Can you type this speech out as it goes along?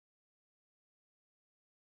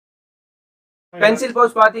Pencil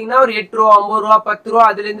pouch பாத்தீங்கன்னா ஒரு 8 ரூபா 50 ரூபா 10 ரூபா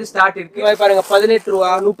அதுல இருந்து ஸ்டார்ட் இருக்கு. பாருங்க 18 ரூபா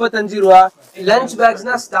 35 ரூபா. லஞ்ச்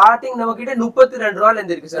பேக்ஸ்னா ஸ்டார்டிங் நம்ம கிட்ட 32 ரூபால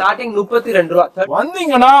இருந்து இருக்கு. ஸ்டார்டிங் 32 ரூபா.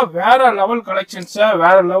 வந்தீங்கன்னா வேற லெவல் கலெக்ஷன்ஸ்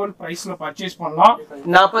வேற லெவல் பிரைஸ்ல பர்ச்சேஸ் பண்ணலாம்.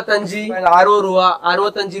 45 60 ரூபா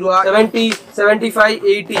 65 ரூபா 70 75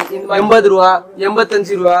 80 80 ரூபா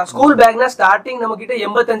 85 ரூபா. ஸ்கூல் பேக்னா ஸ்டார்டிங் நம்ம கிட்ட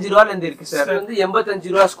 85 ரூபால இருந்து இருக்கு சார். வந்து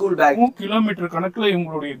 85 ரூபா ஸ்கூல் பேக். கிலோமீட்டர் கணக்குல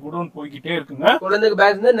இவங்களுடைய குடோன் போய்கிட்டே இருக்குங்க. குழந்தைங்க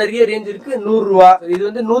பேக் வந்து நிறைய ரேஞ்ச் இருக்கு. 100 ரூபா. இது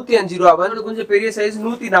வந்து 105 ரூபா. வந்து கொஞ்சம் பெரிய சைஸ்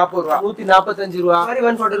 140 ரூபா 145 ரூபா. மாதிரி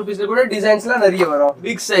 140 ரூபீஸ்ல கூட டிசைன்ஸ்லாம் நிறைய வரும்.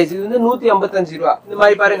 பிக் சைஸ் இது வந்து 155 ரூபா. இந்த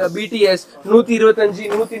மாதிரி பாருங்க BTS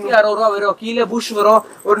 125 160 ரூபா வரும். கீழே புஷ் வரும்.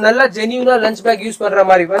 ஒரு நல்ல ஜெனியூனா லஞ்ச் பேக் யூஸ் பண்ற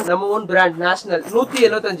மாதிரி நம்ம ஓன் பிராண்ட் நேஷனல்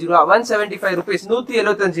 175 ரூபா 175 ரூபீஸ்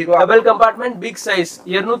 175 ரூபா. டபுள் கம்பார்ட்மெண்ட் பிக் சைஸ்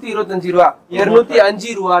 225 ரூபா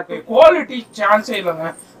 205 ரூபா. குவாலிட்டி சான்ஸே இல்லங்க.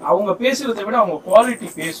 அவங்க பேசுறதை விட அவங்க குவாலிட்டி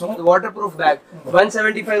பேசும். Water proof back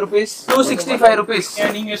 175 rupees 265 rupees.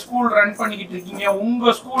 நீங்க ஸ்கூல் ரன் பண்ணிக்கிட்டு இருக்கீங்க,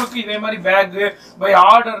 உங்க ஸ்கூலுக்கு இதே மாதிரி பேக் பை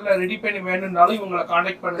ஆர்டர்ல ரெடி பண்ணி வேணும்னாலும் இவங்களை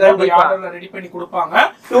கான்டாக்ட் பண்ணுங்க. பை ஆர்டர்ல ரெடி பண்ணி கொடுப்பாங்க.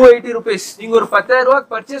 280 ரூபீஸ். நீங்க ஒரு 10,000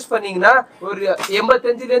 ரூபாய்க்கு பர்ச்சேஸ் பண்ணீங்கன்னா ஒரு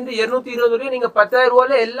 85ல இருந்து 220 வரையும் நீங்க 10,000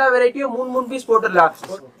 ரூபாயில எல்லா வெரைட்டியும் 3 பீஸ் போட்டுடலாம்.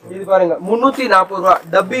 இது பாருங்க 340 ரூபா.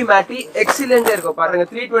 டப்பி மேட்டி எக்ஸலென்ட்டா இருக்கும் பாருங்க.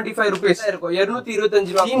 325 ரூபீஸ் இருக்கும்.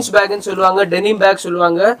 225 ரூபா. ஜீன்ஸ் பேக்னு சொல்லுவாங்க, டெனிம் பேக்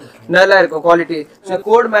சொல்லுவாங்க. நல்லா இருக்கும் quality.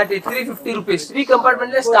 Code matte 350 rupees. 3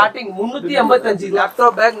 கம்பார்ட்மெண்ட்ல starting 355.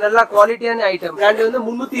 Laptop bag நல்ல குவாலிட்டியான ஐட்டம். பிராண்ட் வந்து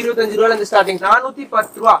 325 ரூபாயில இருந்து ஸ்டார்டிங்.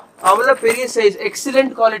 410 ரூபா. அவ்வளவு பெரிய size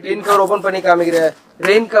excellent quality. Rain cover open பண்ணி காமிக்கிறேன்.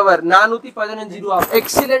 ரெயின் கவர் 415 ரூபா.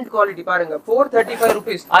 எக்ஸலென்ட் குவாலிட்டி பாருங்க. 435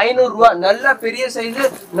 ரூபீஸ். 500 ரூபா. நல்ல பெரிய சைஸ்,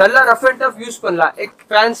 நல்ல ரஃப் அண்ட் டஃப் யூஸ் பண்ணலாம்.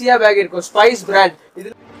 ஃபேன்சியா பேக் இருக்கும். Spice brand.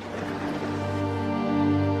 இது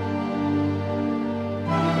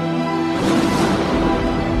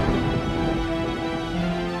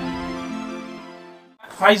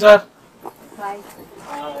ஹாய் சார். ஹாய்.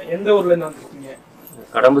 எந்த ஊர்ல இருந்து வந்திருக்கீங்க?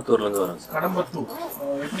 கடம்பத்தூர்ல இருந்து வரோம் சார். கடம்பத்தூர்.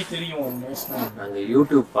 எப்படி தெரியும்? நாங்க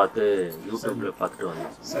யூடியூப்ல பார்த்துட்டு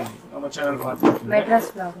வந்தோம். சரி, நம்ம சேனல் பார்த்து MADRAS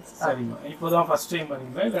vlogs. சரிமா. இப்போதான் ஃபர்ஸ்ட் டைம்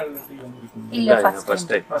வரீங்களா இல்ல ஆல்ரெடி வந்திருக்கீங்களா? இல்ல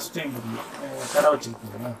ஃபர்ஸ்ட் டைம் வரீங்க. கடை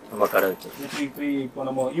வச்சிருக்கீங்களா? நம்ம கடை வச்சிருக்கோம். இப்போ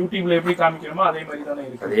நம்ம யூடியூப்ல எப்படி காமிக்கிறோமோ அதே மாதிரி தானே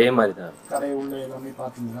இருக்கு. அதே மாதிரி தான். கடை உள்ள எல்லாமே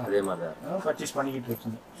பாத்தீங்களா? அதே மாதிரி தான். பர்ச்சேஸ் பண்ணிக்கிட்டு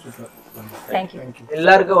இருக்கீங்க. சூப்பர். Thank you.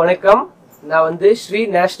 எல்லாருக்கும் வணக்கம். நான் வந்து ஸ்ரீ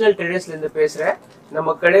நேஷனல் ட்ரேடர்ஸ்ல இருந்து பேசுறேன்.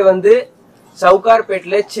 நம்ம கடை வந்து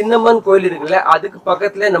சவுகார்பேட்ல சின்னம்மன் கோயில் இருக்குல்ல, அதுக்கு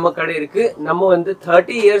பக்கத்துல நம்ம கடை இருக்கு. நம்ம வந்து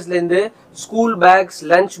 30 இயர்ஸ்ல இருந்து school packs,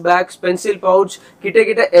 lunch packs, pencil pouch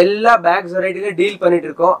கிட்ட எல்லா பேக்ஸ் வெரைட்டில டீல் பண்ணிட்டு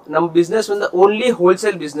இருக்கோம். நம்ம பிசினஸ் வந்து only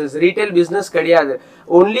wholesale business, retail business கிடையாது.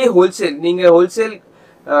 Only wholesale. நீங்க ஹோல்சேல்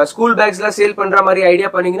ஸ்கூல் பேக்ஸ்லாம் சேல் பண்ற மாதிரி ஐடியா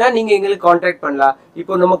பண்ணீங்கன்னா நீங்க எங்களுக்கு கான்டாக்ட் பண்ணலாம்.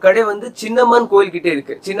 இப்போ நம்ம கடை வந்து சின்னம்மன் கோயில் கிட்ட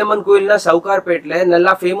இருக்கு. சின்னம்மன் கோயில்னா சவுகார்பேட்ல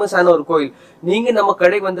நல்லா ஃபேமஸான ஒரு கோயில். நீங்க நம்ம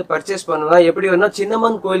கடைக்கு வந்து பர்ச்சேஸ் பண்ணணும்னா எப்படி வேணும்,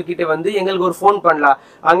 சின்னம்மன் கோயில் கிட்ட வந்து எங்களுக்கு ஒரு ஃபோன் பண்ணலாம்.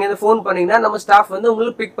 அங்கேருந்து ஃபோன் பண்ணீங்கன்னா நம்ம ஸ்டாஃப் வந்து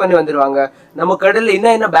உங்களுக்கு பிக் பண்ணி வந்துருவாங்க. நம்ம கடையில்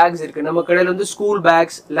என்ன பேக்ஸ் இருக்கு, நம்ம கடையில் வந்து school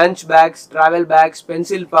packs, lunch packs, travel packs,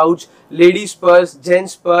 pencil pouch, ladies purse,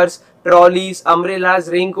 gents purse, trolleys, அம்ப்ரெல்லாஸ்,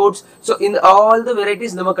 rain coats, so இந்த ஆல் த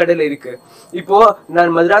வெரைட்டிஸ் நம்ம கடையில் இருக்கு. இப்போ நான்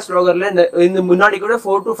மத்ராஸ் vloggerல இந்த முன்னாடி கூட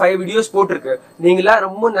 4 to 5 வீடியோஸ் போட்டிருக்கு. நீங்களா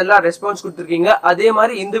ரொம்ப நல்லா ரெஸ்பான்ஸ் கொடுத்துருக்கீங்க. அதே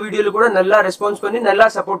மாதிரி இந்த வீடியோல கூட நல்லா ரெஸ்பான்ஸ் பண்ணி நல்லா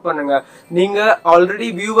சப்போர்ட் பண்ணுங்க. நீங்க ஆல்ரெடி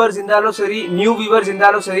வியூவர்ஸ் இருந்தாலும் சரி, நியூ வியூவர்ஸ்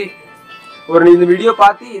இருந்தாலும் சரி, ஒரு இந்த வீடியோ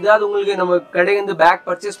பார்த்து ஏதாவது உங்களுக்கு நம்ம கடைக்கு வந்து பேக்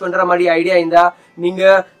பர்ச்சேஸ் பண்ற மாதிரி ஐடியா இருந்தா நீங்க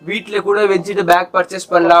வீட்டுல கூட வச்சுட்டு பேக் பர்ச்சேஸ்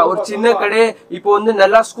பண்ணலாம். ஒரு சின்ன கடை இப்போ வந்து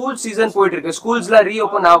நல்லா ஸ்கூல் சீசன் போயிட்டு இருக்கு. ஸ்கூல்ஸ்லாம்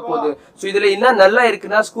ரீஓபன் ஆக போகுது. ஸோ இதுல என்ன நல்லா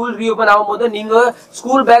இருக்குன்னா, ஸ்கூல் ரீஓபன் ஆகும் போது நீங்க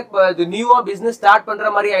ஸ்கூல் பேக் நியூவா பிசினஸ் ஸ்டார்ட்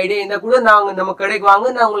பண்ற மாதிரி ஐடியா இருந்தா கூட நாங்க நம்ம கடைக்கு வாங்க,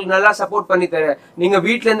 நான் உங்களுக்கு நல்லா சப்போர்ட் பண்ணி தரேன். நீங்க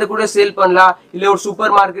வீட்டுல இருந்து கூட சேல் பண்ணலாம். இல்ல ஒரு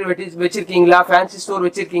சூப்பர் மார்க்கெட் வச்சிருக்கீங்களா, ஃபேன்சி ஸ்டோர்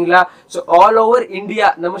வச்சிருக்கீங்களா, ஸோ ஆல் ஓவர் இந்தியா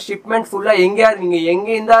நம்ம ஷிப்மெண்ட் ஃபுல்லா நீங்க எங்க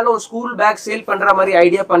இருந்தாலும் ஒரு ஸ்கூல் பேக் சேல் பண்ற மாதிரி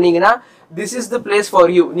ஐடியா பண்ணீங்கன்னா this is the place for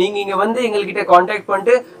you. நீங்க இங்க வந்து எங்ககிட்ட கான்டாக்ட்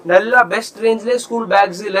பண்ணிட்டு நல்லா best ரேஞ்ச்ல school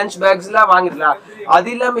packs, lunch packs எல்லாம் வாங்கிடலாம். அது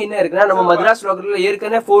இல்லாம என்ன இருக்குன்னா, நம்ம மத்ராஸ் vloggerல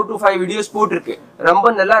ஏற்கனவே 4 to 5 வீடியோஸ் போட்டிருக்கு. ரொம்ப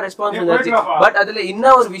நல்லா ரெஸ்பான்ஸ் வந்துச்சு. பட் அதுல என்ன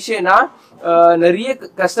ஒரு விஷயம்னா, நிறைய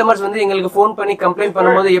கஸ்டமர்ஸ் வந்து எங்களுக்கு ஃபோன் பண்ணி கம்ப்ளைண்ட்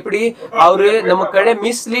பண்ணும்போது எப்படி அவரு நம்ம கடை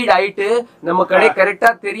மிஸ்லீட் ஆயிட்டு நம்ம கடை கரெக்டா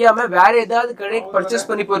தெரியாம வேற ஏதாவது கடை பர்ச்சேஸ்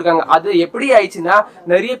பண்ணி போயிருக்காங்க. அது எப்படி ஆயிடுச்சுன்னா,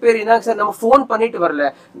 நிறைய பேர் என்ன சார் நம்ம ஃபோன் பண்ணிட்டு வரல,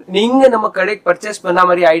 நீங்க நம்ம கடைக்கு பர்ச்சேஸ் பண்ண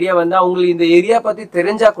மாதிரி ஐடியா வந்தா உங்களுக்கு இந்த ஏரியா பத்தி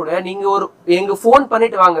தெரிஞ்சா கூட நீங்க ஒரு எங்க ஃபோன்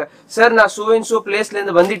பண்ணிட்டு வாங்க, சார் நான் சோ அண்ட் சோ பிளேஸ்ல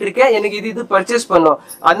இருந்து வந்துட்டு இருக்கேன், எனக்கு இது பர்ச்சேஸ் பண்ணோம்,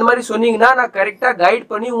 அந்த மாதிரி சொன்னீங்கன்னா நான் கரெக்டா கைட்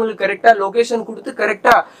பண்ணி உங்களுக்கு கரெக்டா லொகேஷன் கொடுத்து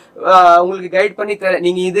கரெக்டா உங்களுக்கு கைட் பண்ணி தரேன்.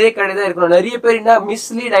 நீங்க இதே கடை தான் இருக்கணும், நிறைய பேர் என்ன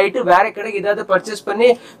மிஸ்லீட் ஆயிட்டு வேற கடைக்கு ஏதாவது பர்ச்சேஸ் பண்ணி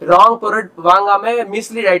ராங் பொருள் வாங்காம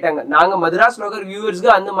மிஸ்லீட் ஆயிட்டாங்க. நாங்க மദ്രാസ് வ்ளாகர்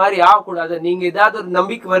வியூவர்ஸ்க்கு அந்த மாதிரி ஆகக்கூடாது. நீங்க ஏதாவது ஒரு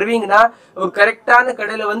நம்பிக்கை வருவீங்கன்னா ஒரு கரெக்டான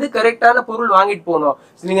கடையில வந்து கரெக்டான பொருள் வாங்கிட்டு போகணும்.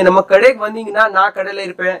 நீங்க நம்ம கடைக்கு வந்தீங்கன்னா நான் கடையில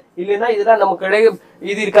இருப்பேன், இல்லைன்னா இதெல்லாம் நம்ம கடை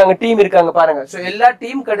இது இருக்காங்க, டீம் இருக்காங்க பாருங்க. சோ எல்லா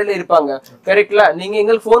டீம் கடையில இருப்பாங்க. கரெக்ட்ல நீங்க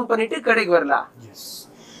எங்களுக்கு போன் பண்ணிட்டு கடைக்கு வரலாம்.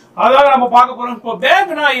 அதாவது நம்ம பார்க்க போறோம். இப்போ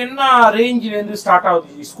பேக்னா என்ன ரேஞ்சில இருந்து ஸ்டார்ட்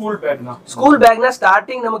ஆகுது? ஸ்கூல் பேக்னா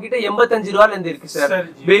ஸ்டார்டிங் நம்ம கிட்ட 85 ரூபாயில இருந்து இருக்கு சார்.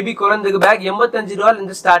 பேபி குழந்தைக்கு பேக் 85 ரூபாயில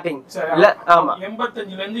இருந்து ஸ்டார்டிங். இல்ல ஆமா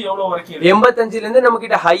 85ல இருந்து எவ்வளவு வரைக்கும் இருக்கு? 85ல இருந்து நம்ம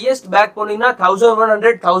கிட்ட ஹையஸ்ட் பேக் போனீங்கன்னா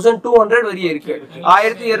 1100 1200 வரையும் இருக்கு.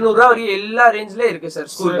 1200 ரூபாய் வரையும் எல்லா ரேஞ்ச்ல இருக்கு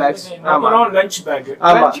சார் ஸ்கூல் பேக்ஸ். அப்புறம் லஞ்ச்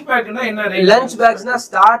பேக்னா என்ன ரேஞ்ச்? லஞ்ச் பேக்ஸ்னா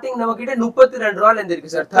ஸ்டார்டிங் நம்ம கிட்ட 32 ரூபாயில இருந்து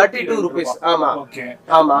இருக்கு சார். 32 ரூபீஸ். ஆமா ஓகே.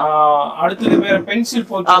 ஆமா. அடுத்து வேற பென்சில்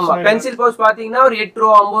பவுச். ஆமா பென்சில் பவுச் பாத்தீங்கன்னா ஒரு 8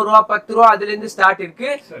 ரூபா 50 ரூபா 10 ரூபா அதுல இருந்து ஸ்டார்ட் இருக்கு.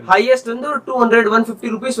 ஹையஸ்ட் வந்து ஒரு 200 150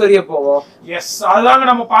 ரூபீஸ் வரைய போகும். எஸ், அதாங்க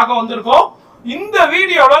நம்ம பார்க்க வந்திருக்கோம். இந்த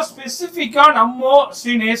வீடியோல ஸ்பெசிபிக்கா நம்ம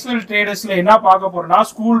ஸ்ரீ நேஷனல் ட்ரேடர்ஸ்ல என்ன பார்க்க போறோம்னா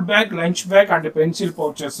school bag, lunch back and pencil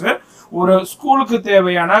pouches. ஒரு ஸ்கூலுக்கு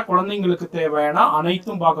தேவையான குழந்தைங்களுக்கு தேவையான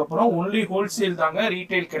அனைத்தும் பார்க்க போறோம். ஒன்லி ஹோல்சேல் தாங்க,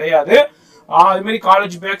 ரீட்டைல் கிடையாது. அது மாதிரி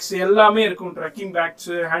காலேஜ் பேக்ஸ் எல்லாமே இருக்கும், ட்ரெக்கிங் பேக்ஸ்,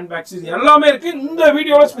 ஹேண்ட் பேக்ஸ் எல்லாமே இருக்கு. இந்த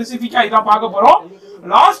வீடியோல ஸ்பெசிபிக்கா இதான் பார்க்க போறோம்.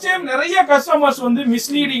 லாஸ்ட் டைம் நிறைய கஸ்டமர்ஸ் வந்து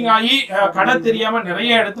மிஸ்லீடிங் ஆகி கடை தெரியாம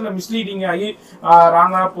நிறைய இடத்துல மிஸ்லீடிங் ஆகி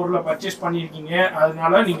ராங்கா பொருளை பர்ச்சேஸ் பண்ணிருக்கீங்க.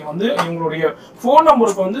 அதனால நீங்க வந்து இவங்களுடைய போன்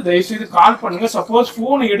நம்பருக்கு வந்து தயவுசெய்து கால் பண்ணுங்க. சப்போஸ்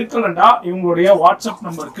போன் எடுக்கலண்டா இவங்களுடைய வாட்ஸ்அப்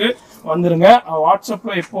நம்பருக்கு வந்துருங்க.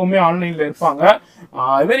 வாட்ஸ்அப்ல எப்பவுமே ஆன்லைன்ல இருப்பாங்க.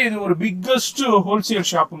 அது மாதிரி இது ஒரு biggest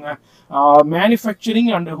wholesale ஷாப்புங்க. Manufacturing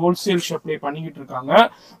and wholesale supply பண்ணிக்கிட்டு இருக்காங்க.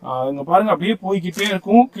 இங்க பாருங்க அப்படியே போய்கிட்டே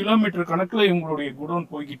இருக்கும். கிலோமீட்டர் கணக்குல இவங்களுடைய குடோன்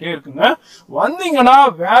போய்கிட்டே இருக்குங்க. வந்தீங்கன்னா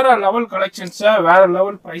வேற லெவல் கலெக்ஷன்ஸை வேற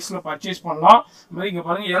லெவல் பிரைஸ்ல பர்ச்சேஸ் பண்ணலாம். இங்க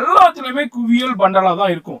பாருங்க எல்லாத்துலயுமே குவியல் பண்டலா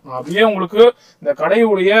தான் இருக்கும். அப்படியே உங்களுக்கு இந்த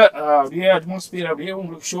கடையுடைய அப்படியே அட்மாஸ்பியர் அப்படியே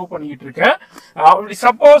உங்களுக்கு ஷோ பண்ணிக்கிட்டு இருக்கேன். அப்படி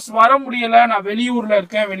சப்போஸ் வர முடியல, நான் வெளியூர்ல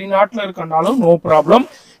இருக்கேன், வெளிநாட்டுல இருக்கனாலும் நோ ப்ராப்ளம்.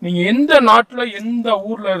 நீங்க எந்த நாட்டுல எந்த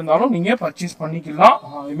ஊர்ல இருந்தாலும் நீங்க பர்ச்சேஸ் பண்ணிக்கலாம்.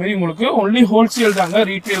 அது மாதிரி உங்களுக்கு ஒன்லி ஹோல்சேல் தாங்க,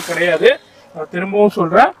 ரீட்டைல் கிடையாது. திரும்பவும்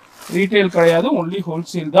சொல்றேன், ரீட்டைல் கிடையாது, ஒன்லி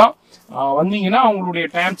ஹோல்சேல் தான். வந்தீங்கன்னா அவங்களுடைய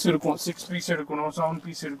டேம்ஸ் இருக்கும். 6 பீஸ் எடுக்கணும், 7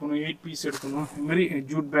 பீஸ் எடுக்கணும், 8 பீஸ் எடுக்கணும். இது மாதிரி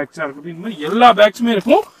ஜூட் பேக்ஸா இருக்கட்டும், இந்த மாதிரி எல்லா பேக்ஸுமே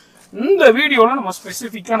இருக்கும். இந்த வீடியோல நம்ம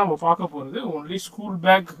ஸ்பெசிஃபிக்கா நம்ம பார்க்க போறது only school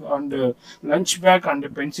bag and lunch back and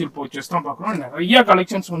pencil pouches தான் பார்க்கறோம். நிறைய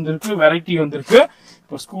கலெக்ஷன்ஸ் வந்திருக்கு, வெரைட்டி வந்திருக்கு.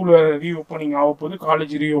 இப்போ ஸ்கூல் ரீஓப்பனிங் ஆக போகுது,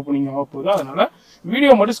 காலேஜ் ரீஓப்பனிங் ஆக போகுது. அதனால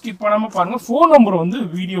வீடியோ மட்டும் ஸ்கிப் பண்ணாம பாருங்க. ஃபோன் நம்பர் வந்து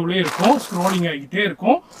வீடியோவிலே இருக்கும், ஸ்க்ரோலிங் ஆகிட்டே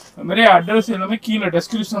இருக்கும். அது மாதிரி அட்ரஸ் எல்லாமே கீழே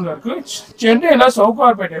டெஸ்கிரிப்ஷன்ல இருக்கு. சென்னையில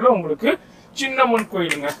சவுகார்பேட்டையில உங்களுக்கு சின்னம்மன்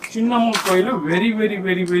கோயிலுங்க. சின்னம்மன் கோயில் very very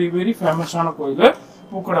very very very ஃபேமஸான கோயில்,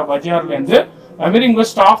 பூக்கடை பஜார்ல இருந்து. அது மாதிரி உங்க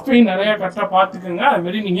ஸ்டாஃப் நிறைய கரெக்டா பாத்துக்கோங்க. அது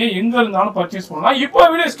மாதிரி நீங்க எங்க இருந்தாலும் பர்ச்சேஸ் பண்ணலாம். இப்போ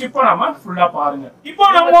வீடியோ ஸ்கிப் பண்ணாம ஃபுல்லா பாருங்க. இப்போ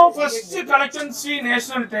நம்ம ஃபர்ஸ்ட் கலெக்ஷன் ஸ்ரீ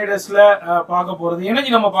நேஷனல் ட்ரேடர்ஸ்ல பார்க்க போறது என்னது?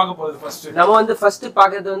 நம்ம பார்க்க போறது ஃபர்ஸ்ட்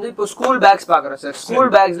பாக்குறது வந்து இப்போ ஸ்கூல் பேக்ஸ் பாக்குறோம் சார். ஸ்கூல்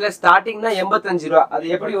பேக்ஸ்ல ஸ்டார்டிங்னா 85 ரூபா. அது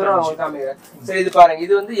எப்படி வரும் அவங்க காமிக்கிறேன். சரி இது பாருங்க,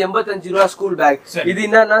 இது வந்து 85 ரூபா ஸ்கூல் பேக். இது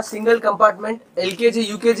என்னன்னா சிங்கிள் கம்பார்ட்மெண்ட், எல்கேஜி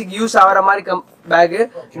யூகேஜிக்கு யூஸ் ஆகிற மாதிரி பேக்.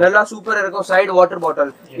 நல்லா சூப்பரா இருக்கும். Side water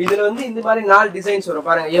bottle. இதுல வந்து இந்த மாதிரி 4 டிசைன்ஸ் வரும்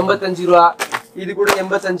பாருங்க. 85 ரூபா, இது கூட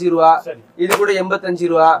 85 ரூபா, இது கூட 85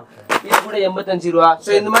 ரூபா, இது கூட 85 ரூபா.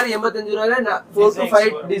 சோ இந்த மாதிரி 85 ரூபாயில 4 to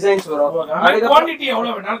 5 டிசைன்ஸ் வரும். குவாண்டிட்டி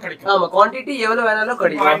எவ்வளவு வேணாலும் கிடைக்கும். ஆமா, குவாண்டிட்டி எவ்வளவு வேணாலும்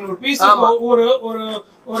கிடைக்கும். 500 பீஸ்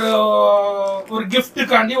ஒரு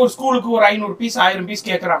கிஃப்ட்டுக்காண்டி ஒரு ஸ்கூலுக்கு ஒரு 500 பீஸ் 1000 பீஸ்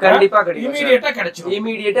கேக்குறாங்க. கண்டிப்பா கிடைக்கும். இமிடியேட்டா கிடைச்சிடும்.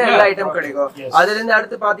 இமிடியேட்டா எல்லா ஐட்டம் கிடைக்கும். அதுல இருந்து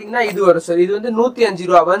அடுத்து பாத்தீங்கன்னா இது வரும் சார். இது வந்து 105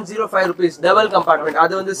 ரூபா, 105 rupees டபுள் கம்பார்ட்மெண்ட்.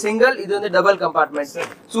 அது வந்து சிங்கிள், இது வந்து டபுள் கம்பார்ட்மெண்ட்.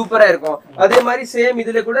 சூப்பரா இருக்கும். அதே மாதிரி சேம்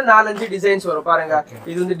இதுல கூட 4-5 டிசைன்ஸ் வரும் பாருங்க.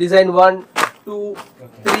 இது வந்து டிசைன் 1 2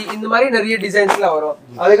 3 இந்த மாதிரி நிறைய டிசைன்ஸ்லாம் வரும்.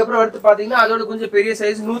 அதுக்கப்புறம் அடுத்து பாத்தீங்கன்னா அதோட கொஞ்சம் பெரிய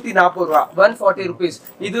சைஸ் 140 ரூபா, 140 rupees.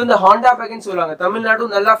 இது வந்து ஹாண்டா பேக்னு சொல்லுவாங்க. தமிழ்நாடு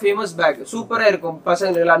நல்லா ஃபேமஸ் பேக், சூப்பரா இருக்கும்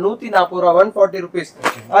பசங்க எல்லாம். 140 ரூபா, 140 rupees.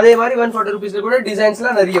 அதே மாதிரி 140 rupeesல கூட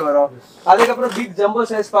டிசைன்ஸ்லாம் நிறைய வரும். அதுக்கப்புறம் பிக் ஜம்போ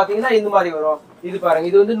சைஸ் பாத்தீங்கன்னா இந்த மாதிரி வரும். இது பாருங்க,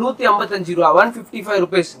 இது வந்து 155 ரூபா, 155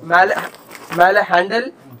 rupees. மேல handle,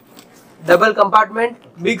 double compartment,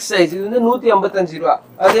 big size. இது வந்து 155 ரூபா.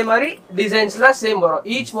 அதே மாதிரி டிசைன்ஸ்லாம் சேம் வரும்.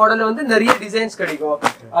 ஈச் மாடல்ல வந்து நிறைய டிசைன்ஸ் கிடைக்கும்.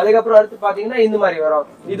 அதுக்கப்புறம் அடுத்து பாத்தீங்கன்னா இந்த மாதிரி வரும்.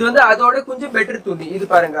 இது வந்து அதோட கொஞ்சம் பெட்டர் துணி. இது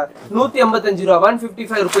பாருங்க, 155 ரூபா,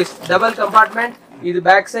 155 rupees. டபுள் கம்பார்ட்மெண்ட், இது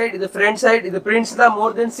பேக் சைடு, இது ஃப்ரண்ட் சைடு. இது பிரிண்ட்ஸ் தான்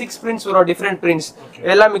மோர் தென் 6 prints வரும். டிஃபரெண்ட் பிரிண்ட்ஸ்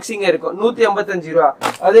எல்லாம் மிக்சிங்கா இருக்கும். 155 ரூபா.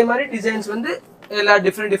 அதே மாதிரி டிசைன்ஸ் வந்து எல்லா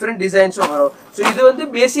டிஃபரெண்ட் டிசைன்ஸும் வரும். ஸோ இது வந்து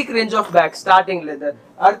பேசிக் ரேஞ்ச் ஆஃப் பேக் ஸ்டார்டிங்ல இருந்து.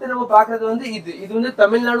 அடுத்து நம்ம பாக்குறது வந்து இது வந்து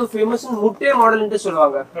தமிழ்நாடு ஃபேமஸ் முட்டை மாடல்னு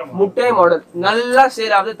சொல்லுவாங்க. முட்டை மாடல் நல்லா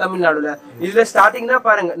சேல் ஆகுது தமிழ்நாடுல. இதுல ஸ்டார்டிங்னா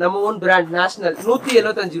பாருங்க நம்ம ஓன் பிராண்ட் நேஷனல்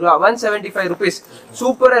 175 ரூபா 175 rupees.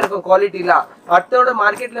 சூப்பரா இருக்கும் குவாலிட்டில. அடுத்தோட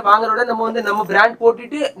மார்க்கெட்ல வாங்குறோட நம்ம வந்து நம்ம பிராண்ட்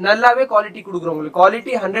போட்டுட்டு நல்லாவே குவாலிட்டி கொடுக்குறோம். உங்களுக்கு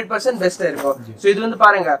குவாலிட்டி 100% பெஸ்டா இருக்கும். சோ இது வந்து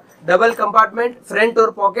பாருங்க double compartment front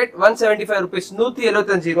door packet 175 rupees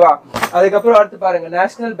 175 ரூபா. அதுக்கப்புறம் அடுத்து பாருங்க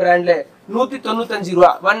நேஷனல் பிராண்ட்ல 195 ரூபா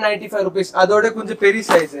 195 rupees. அதோட கொஞ்சம் பெரிய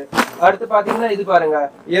சைஸ். அடுத்து பாத்தீங்கன்னா இது பாருங்க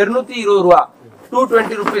 220 ரூபா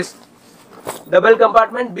 220 rupees. Double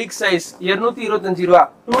compartment big size 225 ரூபா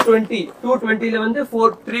 220 ல வந்து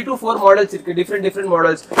 3 to 4 மாடல்ஸ் இருக்கு. Different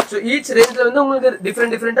models. சோ ஈச் ரேஞ்ச்ல வந்து உங்களுக்கு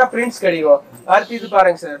டிஃபரெண்டா பிரிண்ட்ஸ் கிடைக்கும். அடுத்து இது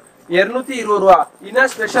பாருங்க சார் 220 ரூபா. என்ன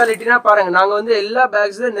ஸ்பெஷாலிட்டினா பாருங்க நாங்க வந்து எல்லா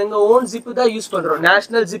பேக்ஸ்ல நாங்க ஓன் ஜிப் தான் யூஸ் பண்றோம்.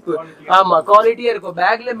 National zip. ஆமா குவாலிட்டியா இருக்கும்.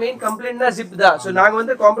 பேக்ல மெயின் கம்ப்ளைண்ட்னா ஜிப் தான். சோ நாங்க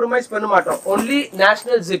வந்து காம்ப்ரமைஸ் பண்ண மாட்டோம். Only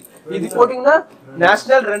national zip. இது போட்டீங்கன்னா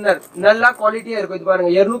நேஷனல் ரன்னர் நல்லா குவாலிட்டியா இருக்கும். இது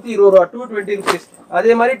பாருங்க 220 ரூபா 220 rupees.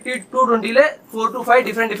 அதே மாதிரி 220 ல 4 to 5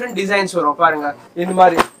 டிஃபரெண்ட் டிசைன்ஸ் வரும் பாருங்க இந்த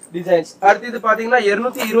மாதிரி டிசைன்ஸ். அடுத்து இது பாத்தீங்கன்னா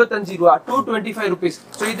 225 ரூபா 225 rupees.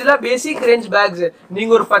 சோ இதுல பேசிக் ரேஞ்ச் பேக்ஸ்.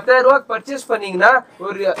 நீங்க ஒரு 10,000 ரூபாய்க்கு பர்ச்சேஸ் பண்ணீங்கன்னா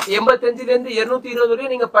ஒரு 85 ல இருந்து 220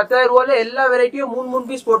 வரையும் நீங்க 10,000 ரூபாயில எல்லா வெரைட்டியும் 3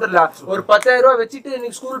 பீஸ் போட்டுடலாம். ஒரு 10,000 ரூபாய் வச்சுட்டு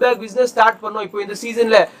நீங்க ஸ்கூல் பேக் பிசினஸ் ஸ்டார்ட் பண்ணோம். இப்போ இந்த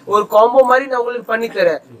சீசன்ல ஒரு காம்போ மாதிரி நான் உங்களுக்கு பண்ணி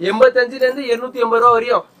தரேன். 85 ல இருந்து 280 ரூபாய்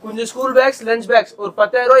வரையும் கொஞ்சம் ஸ்கூல் பேக்ஸ் லஞ்ச் பேக்ஸ் ஒரு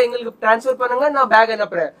 10,000 ரூபாய் எங்களுக்கு டிரான்ஸ்ஃபர் பண்ணுங்க. நான் பேக்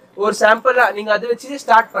அனுப்புறேன். ஒரு சாம்பிளா நீங்க அதை வச்சு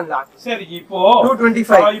ஸ்டார்ட் பண்ணலாம். சரி இப்போ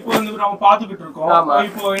 225 இப்போ வந்து நம்ம பாத்துக்கிட்டு இருக்கோம்.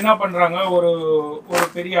 இப்போ என்ன பண்றாங்க ஒரு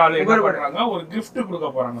பெரிய ஆளு என்ன பண்றாங்க ஒரு gift கொடுக்க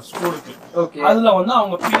போறாங்க ஸ்கூலுக்கு. அதுல வந்து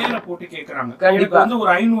அவங்க பேரை போட்டு கேக்குறாங்க. கண்டிப்பா வந்து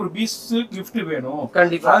ஒரு 500 பீஸ் gift வேணும்.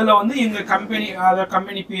 கண்டிப்பா அதுல வந்து எங்க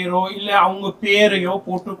கம்பெனி பேரோ இல்ல அவங்க பேரையோ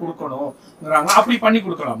போட்டு கொடுக்கணும்ங்கறாங்க. அப்படி பண்ணி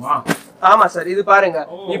கொடுக்கலாமா? ஆமா சார். இது பாருங்க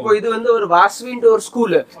இப்போ இது வந்து ஒரு வாஸ்வின்ட் ஒரு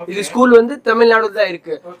ஸ்கூல். இது ஸ்கூல் வந்து தமிழ்நாடுல தான்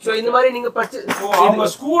இருக்கு. சோ இந்த மாதிரி நீங்க அவங்க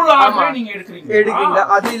ஸ்கூல்ல நீங்க எடுக்கறீங்க.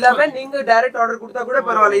 அது இல்லாம நீங்க டைரக்ட் ஆர்டர் கொடுத்தா கூட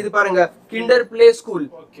பரவாயில்லை. இது பாருங்க கிண்டர் பிளே ஸ்கூல்.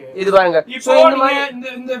 இது பாருங்க சோ இந்த மாதிரி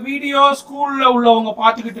இந்த வீடியோ ஸ்கூல்ல உள்ளவங்க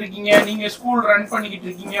பாத்துக்கிட்டு இருக்கீங்க. நீங்க ஸ்கூல் ரன் பண்ணிக்கிட்டு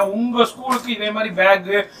இருக்கீங்க. உங்க ஸ்கூலுக்கு இதே மாதிரி பேக்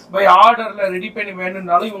பை ஆர்டர்ல ரெடி பண்ணி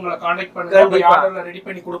வேணும்னாலும் இவங்களை கான்டாக்ட் பண்ணுங்க. பை ஆர்டர்ல ரெடி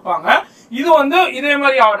பண்ணி கொடுப்பாங்க. இது வந்து இதே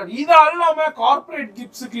மாதிரி ஆர்டர். இது அல்லாம கார்ப்பரேட்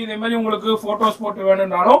கிஃப்ட்ஸ்க்கு இதே மாதிரி உங்களுக்கு போட்டோஸ் போட்டு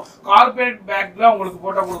வேணும்னாலும் கார்ப்பரேட் பேக்ல உங்களுக்கு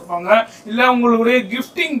போட்டோ கொடுப்பாங்க. இல்ல உங்களுடைய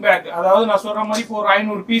கிஃப்டிங் பேக் அதாவது நான் சொல்ற மாதிரி ஒரு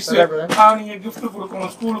 500 பீஸ் நீங்க gift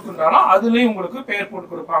கொடுக்கணும் ஸ்கூலுக்குனாலும் அதுலயும் உங்களுக்கு பேர் போட்டு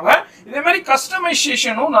கொடுப்பாங்க. இதே மாதிரி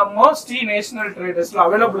கஸ்டமைசேஷனும் நம்ம ஸ்ரீ நேஷனல் ட்ரேடர்ஸ்ல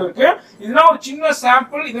அவைலபிள் இருக்கு. இதெல்லாம் ஒரு சின்ன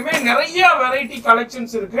சாம்பிள். இதே மாதிரி நிறைய வெரைட்டி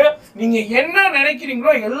கலெக்ஷன்ஸ் இருக்கு. நீங்க என்ன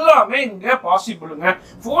நினைக்கிறீங்களோ எல்லாமே இங்க பாசிபிளுங்க.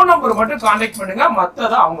 போன் நம்பர் மட்டும் கான்டாக்ட் பண்ணுங்க.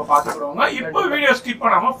 மத்தத அவங்க பாத்துக்குவாங்க. இப்போ வீடியோ ஸ்கிப்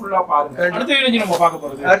பண்ணாம ஃபுல்லா பாருங்க. அடுத்த வீடியோ நம்ம பார்க்க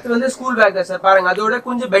போறது அடுத்து வந்து ஸ்கூல் பேக் தான் சார். பாருங்க அதோட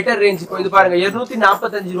கொஞ்சம் பெட்டர் ரேஞ்ச். இப்போ இது பாருங்க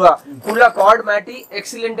 245 ரூபா. ஃபுல்லா கார்ட் மேட்டி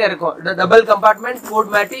எக்ஸலென்ட்டா இருக்கும். டபுள் கம்பார்ட்மெண்ட்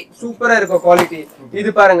கோட் மேட்டி சூப்பரா இருக்கும் குவாலிட்டி. இது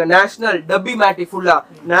பாருங்க நேஷனல் டப்பி மேட்டி ஃபுல்லா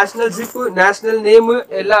நேஷனல் ஜிப் நேஷனல் நேம்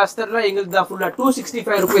எல்லா அஸ்தர்லாம் எங்களுக்கு தான். ஃபுல்லா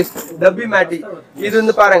 265 rupees டப்பி மேட்டி. இது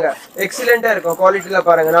வந்து பாருங்க எக்ஸலென்ட்டா இருக்கும் குவாலிட்டில.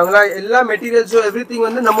 பாருங்க நாங்களா எல்லா மெட்டீரியல்ஸும் எவ்ரிதிங்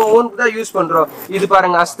வந்து நம்ம ஓன் தான் யூஸ் பண்றோம். இது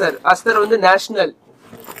பாருங்க அஸ்தர் வந்து நேஷனல்.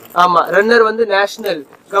 ஆமா ரன்னர் வந்து நேஷனல்.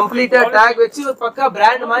 கம்ப்ளீட்டா டேக் வச்சு ஒரு பக்கா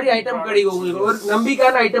பிராண்ட் மாதிரி ஐட்டம் கிடைக்கும். உங்களுக்கு ஒரு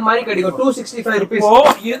நம்பிக்கையான ஐட்டம் மாதிரி கிடைக்கும். 265 rupees.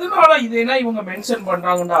 எதனால இதெல்லாம் இவங்க மென்ஷன்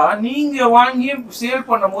பண்றாங்கன்னா நீங்க வாங்கி சேல்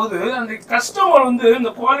பண்ணும்போது அந்த கஸ்டமர் வந்து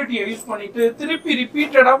இந்த குவாலிட்டியை யூஸ் பண்ணிட்டு திருப்பி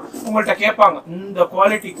ரிப்பீட்டடா உங்கள்ட்ட கேட்பாங்க இந்த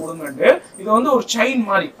குவாலிட்டி கொடுங்கன்னு. இது வந்து ஒரு செயின்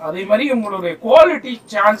மாதிரி. அதே மாதிரி உங்களுடைய குவாலிட்டி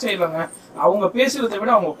சான்ஸே இல்லைங்க. அவங்க பேசுறதை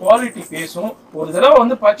விட அவங்க குவாலிட்டி பேசும். ஒரு தடவை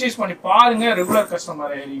வந்து பர்ச்சேஸ் பண்ணி பாருங்க. ரெகுலர்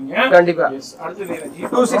கஸ்டமர் ஆயிருவீங்க கண்டிப்பா. அடுத்து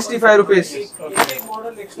 265 rupees.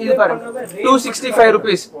 இது பாருங்க 265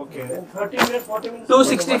 rupees. Okay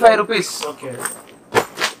 265 rupees. Okay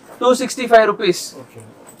 265 rupees. Okay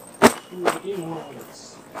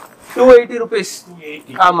 280 rupees.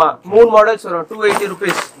 ஆமா மூணு மாடல்ஸ் வரும். 280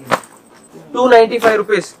 rupees 295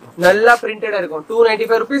 rupees. நல்லா பிரிண்டடா இருக்கும்.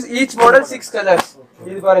 295 rupees each model 6 colors.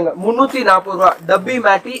 இது பாருங்க 340 ரூபாய். டப்பி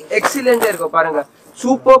மேட்டி எக்ஸலென்ட்டா இருக்கும். பாருங்க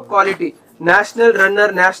super quality. National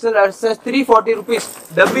runner national அர்சஸ் 340 rupees.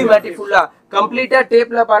 டப்பி matte ஃபுல்லா கம்ப்ளீட்டா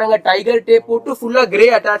டேப்ல பாருங்க டைகர் டேப் போட்டு ஃபுல்லா கிரே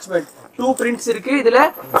அட்டாச்மெண்ட். 2 prints இருக்கு. இதுல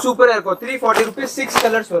சூப்பரா இருக்கும். 340 rupees 6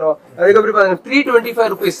 colors வரும். அதுக்கப்புறம் பாருங்க 325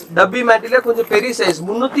 rupees. டப்பி மேட்டில கொஞ்சம் பெரிய சைஸ்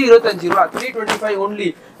 325 ரூபாய். 325 only.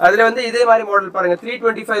 அதுல வந்து இதே மாதிரி மாடல் பாருங்க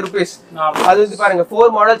 325 rupees. அது வந்து பாருங்க 4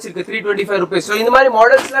 மாடல்ஸ் இருக்கு 325 rupees. சோ இந்த மாதிரி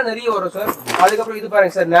மாடல்ஸ்லாம் நிறைய வரும் சார். அதுக்கப்புறம் இது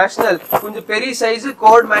பாருங்க சார் நேஷனல் கொஞ்சம் பெரிய சைஸ்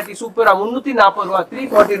கோட் மேட்டி சூப்பரா 340 ரூபாய்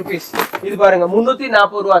 340 rupees. இது பாருங்க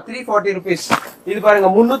 340 ரூபாய் 340 rupees. இது பாருங்க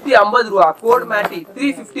 350 ரூபாய் கோட் மேட்டி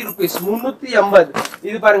 350 rupees 350.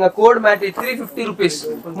 இது பாருங்க கோட் மேட்டி 350 rupees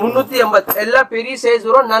 350. எல்லா பெரிய சைஸ்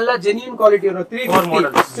வரும், நல்ல ஜெனியூன் குவாலிட்டி வரும்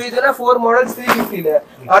 350. சோ இதெல்லாம் 4 மாடல்ஸ் 350 ல.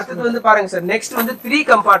 அடுத்து வந்து பாருங்க சார், நெக்ஸ்ட் வந்து 3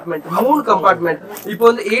 கம்பார்ட்மெண்ட், 3 கம்பார்ட்மெண்ட். இப்போ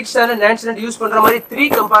வந்து 8th standard 9th standard use பண்ற மாதிரி 3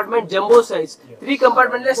 கம்பார்ட்மெண்ட் ஜம்போ சைஸ். 3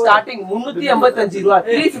 கம்பார்ட்மெண்ட்ல ஸ்டார்டிங் 355 ரூபாய்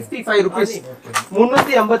 355 rupees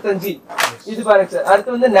 355. இது பாருங்க சார்.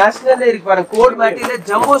 அடுத்து வந்து நேஷனல்ல இருக்கு பாருங்க, code மேட்டில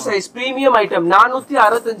jumbo size premium item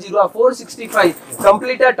 465 ரூபாய் 465.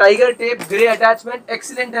 கம்ப்ளீட்டா டைகர் டேப் கிரே அட்டாச்மெண்ட்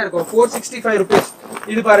எக்ஸலென்ட்டா இருக்கும் 465 rupees.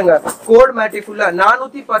 இது பாருங்க கோட் மேட்டி ஃபுல்லா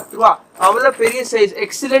 410 ரூபாய், அவ்வளவு பெரிய சைஸ்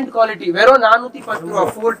எக்ஸலென்ட் குவாலிட்டி, வெறும் 410 ரூபாய்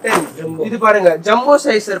 410. இது பாருங்க ஜம்போ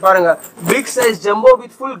சைஸ் சார், பாருங்க big size jumbo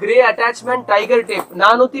with full grey attachment tiger tape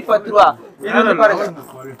 410 ரூபாய். இது வந்து பாருங்க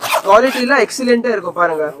குவாலிட்டில எக்ஸலென்ட்டா இருக்கும்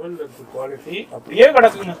பாருங்க, குவாலிட்டி அப்படியே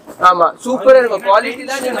கிடக்குங்க. ஆமா சூப்பரா இருக்கும்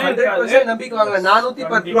குவாலிட்டில, நீங்க 100% நம்பிக்கை வாங்கலாம்.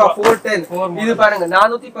 410 ரூபாய் 410. இது பாருங்க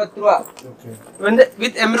 410 ரூபாய் வந்து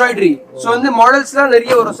வித் எம்ப்ராய்டரி. சோ வந்து மாடல்ஸ்லாம்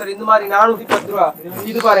நிறைய வரும் சார் இந்த மாதிரி 410 ரூபாய்.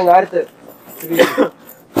 இது பாருங்க அடுத்து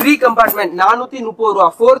 3 கம்பார்ட்மெண்ட் 430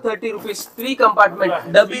 ரூபாய் 430 rupees 3 கம்பார்ட்மெண்ட்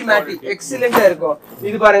டபி மேட்டி எக்ஸலென்ட்டா இருக்கும்.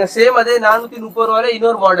 இது பாருங்க சேம் அதே 430 ரூபாயில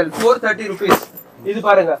இன்னொரு மாடல் 430 rupees. இது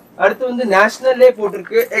பாருங்க அடுத்து வந்து நேஷனல்லே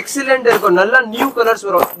போட்டுருக்கு, எக்ஸலென்ட் இருக்கும், நல்லா நியூ கலர்ஸ்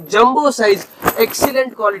வரும், ஜம்போ சைஸ்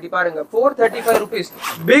எக்ஸலென்ட் குவாலிட்டி பாருங்க 435 rupees.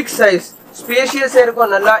 பிக் சைஸ் ஸ்பேஷியஸா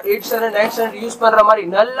இருக்கும், நல்லா 8th standard 9th standard use பண்ற மாதிரி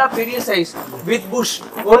நல்லா பெரிய size with push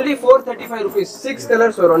only 435 rupees. 6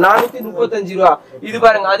 colours வரும் 435 ரூபாய். இது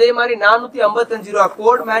பாருங்க அதே மாதிரி 455 ரூபாய்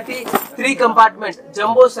code matte 3 compartment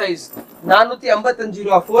jumbo size 455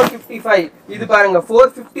 ரூபாய் 455. இது பாருங்க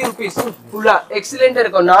 450 rupees ஃபுல்லா எக்ஸலென்ட்டா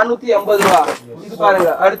இருக்கும் 450 ரூபாய். இது பாருங்க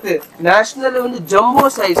அடுத்து நேஷனல் வந்து jumbo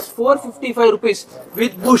size 455 rupees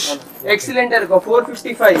with push எக்ஸலென்ட்டா இருக்கும்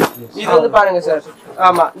 455. இது வந்து பாருங்க சார்,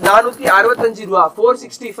 ஆமா 465 ரூபாய்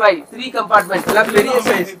 465 3 கம்பார்ட்மெண்ட் எல்லாம் பெரிய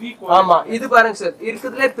சைஸ். ஆமா இது பாருங்க சார்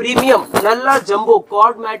இருக்குதுல பிரீமியம் நல்லா jumbo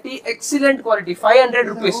card matte excellent quality 500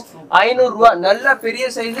 rupees 500 ரூபாய். நல்ல பெரிய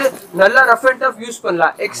சைஸ், நல்லா ரஃப் அண்ட் டஃப் யூஸ்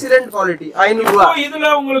பண்ணலாம், எக்ஸலென்ட் குவாலிட்டி 500 ரூபாய். இதுல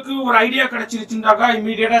உங்களுக்கு ஒரு ஐடியா கிடைச்சிருச்சுண்டாக்கா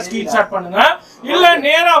இமிடியேட்டா ஸ்கிரீன்ஷாட் பண்ணுங்க, இல்ல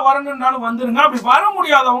நேரா வரணும்னாலும் வந்துருங்க. அப்படி வர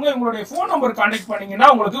முடியாதவங்க உங்களுடைய போன் நம்பர் கான்டாக்ட் பண்ணீங்கன்னா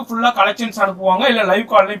உங்களுக்கு ஃபுல்லா கலெக்ஷன்ஸ் அனுப்புவாங்க, இல்ல லைவ்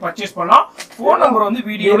கால்லையும் பர்ச்சேஸ் பண்ணலாம். போன் நம்பர் வந்து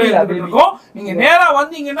வீடியோல இருந்துட்டு இருக்கும். நீங்க நேரா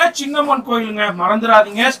வந்தீங்கன்னா சின்னம்மன் கோயிலுங்க,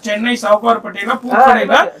 மறந்துடாதீங்க. சென்னை சவுகார்பேட்டையில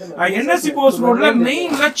பூக்கடையில என்எஸ்சி போஸ்ட் ரோட்ல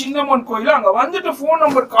மெயின்ல சின்னம்மன் கோயில். அங்க வந்துட்டு போன்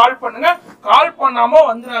நம்பர் கால் பண்ணுங்க, கால் பண்ணாம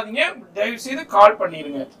வந்துடாதீங்க, தயவு செய்து கால்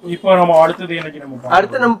பண்ணிருங்க. இப்போ நம்ம அடுத்தது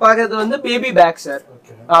அடுத்து நம்ம பாக்குறது வந்து பேபி பேக் சார்.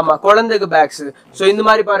 ஆமா குழந்தைக்கு பேக்ஸ். சோ இந்த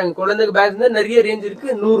மாதிரி பாருங்க குழந்தைக்கு பேக்ஸ் வந்து நிறைய ரேஞ்ச் இருக்கு.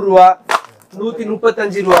 100 ரூபாய்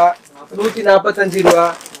 135 ரூபாய் 145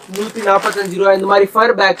 ரூபாய் 145 ரூபாய். இந்த மாதிரி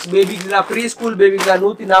ஃபர் பேக்ஸ் பேபிக்குலாம் ப்ரீ ஸ்கூல் பேபிக்குலாம்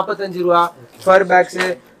 145 ரூபாய் ஃபர் பேக்ஸ்.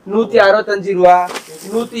 165 ரூபாய்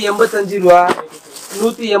 185 ரூபாய்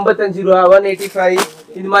 185 ரூபாய் 185.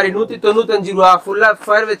 இது மாதிரி 195 ரூபாய் ஃபுல்லா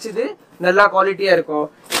ஃபர் வச்சது நல்லா குவாலிட்டியா இருக்கும்.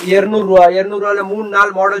 200 ரூபாய் 200 ரூபாயில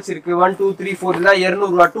 3-4 மாடல்ஸ் இருக்கு. 1 2 3 4 எல்லாம்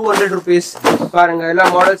 200 ரூபாய் 200 rupees பாருங்க எல்லா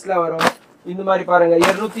மாடல்ஸ்லாம் வரும். இந்த மாதிரி பாருங்க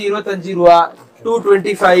 225 ரூபாய்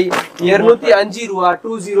 225 205 ரூபாய்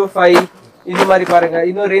 205. இந்த மாதிரி பாருங்க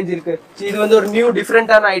இன்னொரு ரேஞ்ச் இருக்கு. இது வந்து ஒரு நியூ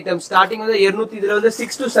டிஃபரெண்டான ஐட்டம். ஸ்டார்டிங் வந்து 200, இதுல வந்து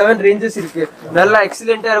 6 to 7 ரேஞ்சஸ் இருக்கு. நல்லா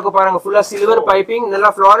எக்ஸலென்ட்டா இருக்கும் பாருங்க, ஃபுல்லா சில்வர் பைப்பிங், நல்லா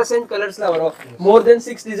ஃப்ளோரசன்ட் கலர்ஸ்ல வரும். மோர் தென்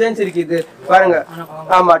 6 டிசைன்ஸ் இருக்கு இது பாருங்க.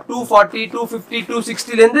 ஆமா 240 250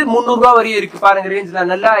 260 ல இருந்து 300 ரூபாய் வரையும் இருக்கு பாருங்க ரேஞ்ச்ல.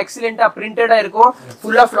 நல்லா எக்ஸலென்ட்டா பிரிண்டடா இருக்கும்,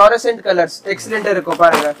 ஃபுல்லா ஃப்ளோரசன்ட் கலர்ஸ் எக்ஸலென்ட்டா இருக்கும்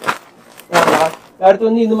பாருங்க. அடுத்து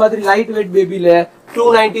வந்து இந்த மாதிரி லைட் வெயிட் பேபில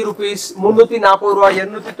 290 rupees 340 ரூபாய்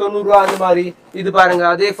 290 ரூபாய் அந்த மாதிரி. இது பாருங்க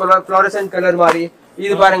அதே ஃப்ளோரசன்ட் கலர் மாதிரி.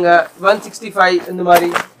 இது பாருங்க 165 இந்த மாதிரி.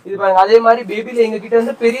 இது பாருங்க அதே மாதிரி பேபில எங்க கிட்ட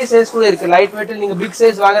வந்து பெரிய சைஸ் கூட இருக்கு. லைட் வெயிட்ல நீங்க பிக்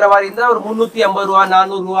சைஸ் வாங்குற மாதிரி இருந்தா ஒரு 350 ரூபாய்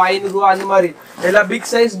 400 ரூபாய் 500 ரூபாய் அந்த மாதிரி எல்லா பிக்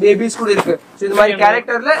சைஸ் பேபிஸ் கூட இருக்கு. சோ இந்த மாதிரி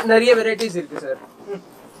கேரக்டர்ல நிறைய வெரைட்டிஸ் இருக்கு சார்.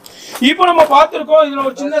 இப்போ நம்ம பார்த்திருக்கோம், இதுல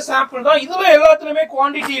ஒரு சின்ன சாம்பிள் தான். இதுல எல்லாத்துலயுமே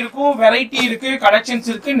குவாண்டிட்டி இருக்கும், வெரைட்டி இருக்கு, கலெக்ஷன்ஸ்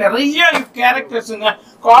இருக்கு, நிறைய கேரக்டர்ஸ்ங்க,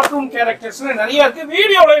 கார்ட்டூன் கேரக்டர்ஸ் நிறைய இருக்கு.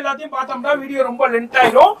 வீடியோல எல்லாத்தையும் பார்த்தோம்னா வீடியோ ரொம்ப லென்த்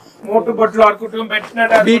ஆயிடும். மோட்டு பட்லா இருக்கட்டும்,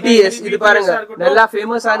 BTS இது பாருங்க நல்லா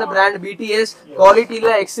ஃபேமஸான பிராண்ட் BTS.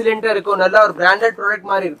 குவாலிட்டில எக்ஸலென்ட்டா இருக்கும், நல்ல ஒரு பிராண்டட் ப்ராடக்ட்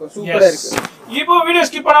மாதிரி இருக்கும், சூப்பரா இருக்கு. இப்போ வீடியோ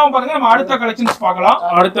ஸ்கிப் பண்ணாம பாருங்க, நம்ம அடுத்த கலெக்ஷன்ஸ் பார்க்கலாம்.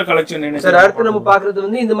 அடுத்த கலெக்ஷன் என்ன சார்? அடுத்து நம்ம பாக்குறது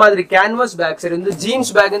வந்து இந்த மாதிரி கேன்வாஸ் பேக் சார். இந்த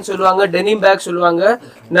ஜீன்ஸ் பேக்னு சொல்லுவாங்க, டெனிம் பேக் சொல்லுவாங்க,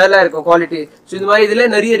 நல்லா இருக்கும் குவாலிட்டி. சோ இந்த மாதிரி இதுல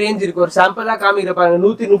நிறைய ரேஞ்ச் இருக்கு. ஒரு சாம்பிளா காமிக்கிற பாருங்க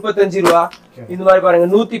 135 ரூபாய். இந்த மாதிரி பாருங்க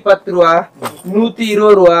 110 ரூபாய்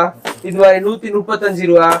 120 ரூபாய். இது மாதிரி 135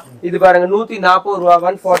 ரூபாய். இது பாருங்க 140 ரூபாய்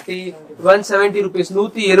 140 170 rupees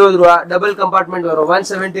 170 ரூபாய். டபுள் கம்பார்ட்மெண்ட் வரும்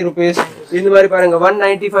 170 rupees. இந்த மாதிரி பாருங்க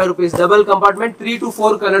 195 rupees double compartment 3 to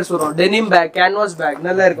 4 colours வரும். டெனிம் பேக் கேன்வாஸ் பேக்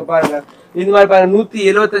நல்லா இருக்கு பாருங்க. இந்த மாதிரி பாருங்க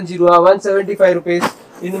 175 ரூபாய் 175 rupees.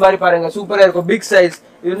 இந்த மாதிரி பாருங்க சூப்பரா இருக்கும் பிக் சைஸ்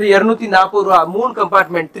இது வந்து 240 ரூபா 3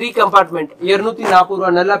 கம்பார்ட்மெண்ட் 3 கம்பார்ட்மெண்ட் 240 ரூபா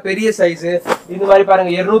நல்லா பெரிய சைஸ் இந்த மாதிரி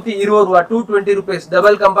பாருங்க 220 ரூபா 220 rupees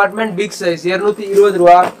double compartment big size 220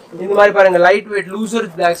 ரூபா இந்த மாதிரி பாருங்க லைட் வெயிட் லூசர்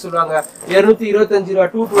பேக் சொல்லுவாங்க 225 ரூபா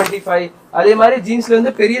 225 அதே மாதிரி ஜீன்ஸ்ல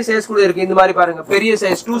வந்து பெரிய சைஸ் கூட இருக்கு இந்த மாதிரி பாருங்க பெரிய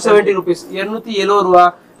சைஸ் 270 rupees 270 ரூபா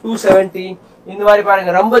 270 இந்த மாதிரி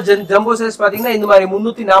பாருங்க ரொம்ப ஜம்போ சைஸ் பாத்தீங்கன்னா இந்த மாதிரி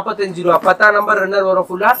 345 ரூபா 10 நம்பர் ரன்னர் வரும்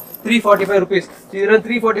ஃபுல்லா 345 rupees இதுல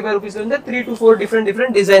 345 rupees வந்து 3 to 4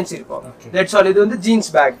 டிஃபரெண்ட் டிசைன்ஸ் இருக்கும் தட்ஸ் ஆல் இது வந்து ஜீன்ஸ்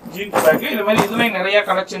பேக் இந்த மாதிரி இதுல நிறைய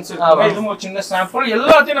கலெக்ஷன்ஸ் இருக்கு இதுவும் ஒரு சின்ன சாம்பிள்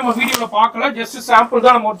எல்லாத்தையும் நம்ம வீடியோல பார்க்கல ஜஸ்ட் சாம்பிள்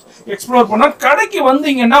தான் நம்ம எக்ஸ்ப்ளோர் பண்ணோம் கடைக்கு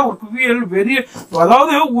வந்தீங்கன்னா ஒரு குவியல் வெறிய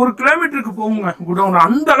அதாவது 1 கிலோமீட்டருக்கு போகுங்க குடவுன்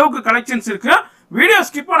அந்த அளவுக்கு கலெக்ஷன்ஸ் இருக்கு வீடியோ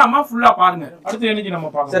ஸ்கிப் பண்ணாம ஃபுல்லா பாருங்க அடுத்து என்னைக்கு நம்ம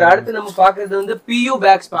பார்க்கலாம் சார் அடுத்து நம்ம பார்க்கிறது வந்து PU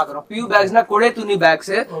பேக்ஸ் பார்க்கறோம் PU பேக்ஸ்னா கொடை துணி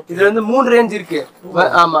பேக்ஸ் இதுல வந்து 3 ரேஞ்ச் இருக்கு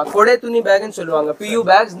ஆமா கொடை துணி பேக்னு சொல்லுவாங்க PU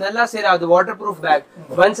பேக்ஸ் நல்லா சேல் ஆகுது water proof back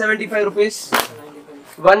 175 rupees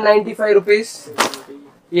 195 rupees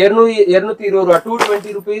 220 ரூபா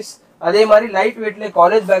 220 rupees அதே மாதிரி லைட் வெயிட்ல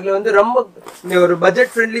காலேஜ் பேக்ல வந்து ரொம்ப ஒரு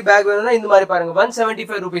பட்ஜெட் ஃப்ரெண்ட்லி பேக் வேணும்னா இந்த மாதிரி பாருங்க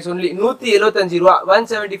 175 rupees only 175 ரூபா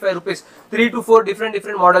 175 rupees 3 to 4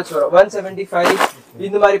 டிஃபரெண்ட் மாடல்ஸ் வரும் 175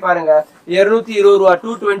 இந்த மாதிரி பாருங்க 220 ரூபா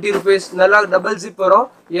 220 rupees நல்லா டபுள் ஜிப் வரும்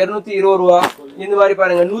 220 ரூபா இந்த மாதிரி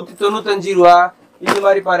பாருங்க 195 ரூபா இந்த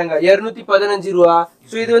மாதிரி பாருங்க 215 ரூபா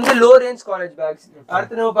சோ இது வந்து லோ ரேஞ்ச் காலேஜ் பேக்ஸ்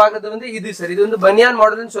அடுத்து நம்ம பார்க்கிறது வந்து இது சார் இது வந்து பனியான்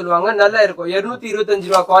மாடல்னு சொல்லுவாங்க நல்லா இருக்கும் 225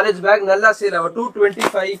 ரூபா காலேஜ் பேக் நல்லா சேல் ஆகும்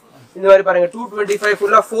 225 இந்த மாதிரி பாருங்க 225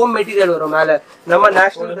 ஃபுல்லா ஃபோம் மெட்டீரியல் வரும் மேல நம்ம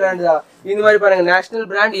நேஷனல் பிராண்ட் தான் இந்த மாதிரி பாருங்க நேஷனல்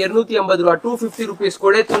பிராண்ட் 250 ரூபா 250 rupees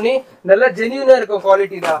கொடை துணி நல்லா ஜெனியூனா இருக்கும்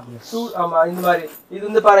குவாலிட்டி தான் ஆமா இந்த மாதிரி இது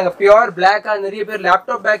வந்து பாருங்க பியூர் பிளாக்கா நிறைய பேர்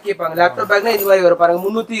லேப்டாப் பேக் கேட்பாங்க லேப்டாப் பேக்னா இந்த மாதிரி வரும் பாருங்க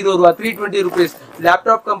 320 ரூபா 320 rupees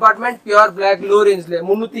laptop compartment pure black low ரேஞ்ச்ல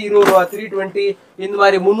 320 ரூபா 320 இந்த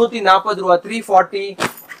மாதிரி 340 ரூபா 340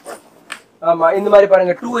 ஆமா இந்த மாதிரி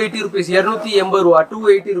பாருங்க 280 rupees 280 ரூபா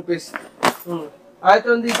 280 rupees அடுத்து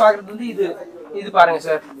வந்து பாக்குறது வந்து இது பாருங்க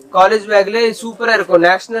சார் காலேஜ் பேக்ல சூப்பரா இருக்கும்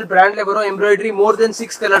நேஷனல் பிராண்ட்ல வரும் எம்ப்ராய்டரி மோர் தென்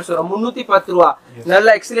 6 கலர்ஸ் வரும் 310 ரூபா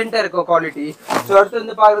நல்லா எக்ஸலென்ட்டா இருக்கும் குவாலிட்டி சோ அடுத்து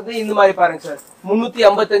வந்து பாக்குறது இந்த மாதிரி பாருங்க சார்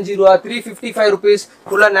 355 ரூபா 355 rupees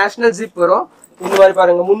ஃபுல்லா நேஷனல் ஜிப் வரும் இந்த மாதிரி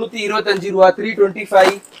பாருங்க 325 ரூபா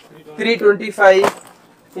 325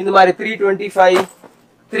 இந்த மாதிரி 325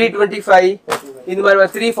 இந்த மாதிரி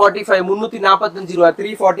 345 345 ரூபா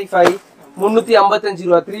 345 355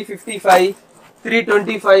 ரூபா 355 325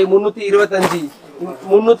 325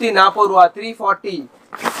 340 ரூபா 340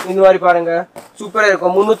 இந்த மாதிரி பாருங்க சூப்பரா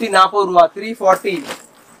இருக்கும் 340 ரூபா 340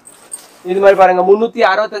 இந்த மாதிரி பாருங்க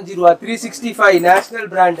 365 ரூபா 365 நேஷனல்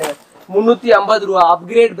பிராண்ட் 350 ரூபா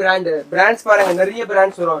அப்கிரேட் பிராண்ட்ஸ் பாருங்க நிறைய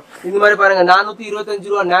பிராண்ட்ஸ் வரும் இந்த மாதிரி பாருங்க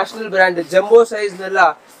 425 ரூபா நேஷனல் பிராண்ட் ஜம்போ சைஸ் நல்லா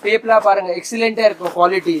டேப்லா பாருங்க எக்ஸலென்ட்டா இருக்கும்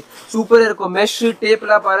குவாலிட்டி சூப்பரா இருக்கும் மெஷ்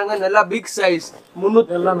டேப்லா பாருங்க நல்லா பிக் சைஸ்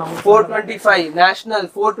 425 நேஷனல்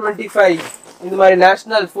 425 இந்த மாதிரி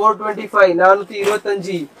நேஷனல் 425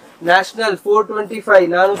 425 நேஷனல் 425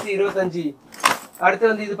 425 அடுத்து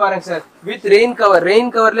வந்து இது பாருங்க சார் வித் ரெயின்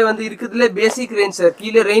கவர்ல வந்து இருக்குதுல பேசிக் ரேஞ்ச் சார்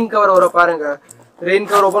கீழே ரெயின் கவர் வர பாருங்க ரெயின்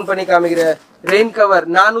கவர் ஓபன் பண்ணி காமிக்கிறேன் ரெயின் கவர்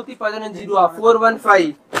 415 ரூபா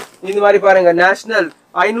 415 இந்த மாதிரி பாருங்க நேஷனல்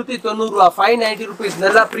 590 ரூபா 590 rupees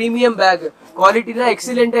நல்லா பிரீமியம் பேக் குவாலிட்டினா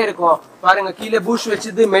எக்ஸலென்ட்டா இருக்கும் பாருங்க கீழே புஷ்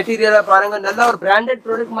வச்சது மெட்டீரியலா பாருங்க நல்லா ஒரு பிராண்டட்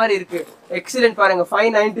ப்ராடக்ட் மாதிரி இருக்கு எக்ஸலென்ட் பாருங்க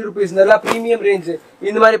 590 rupees நல்லா பிரீமியம் ரேஞ்ச்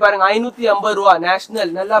இந்த மாதிரி பாருங்க 550 ரூபா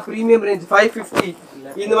நேஷனல் நல்லா பிரீமியம் ரேஞ்ச் 550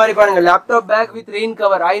 இந்த மாதிரி பாருங்க laptop bag with rain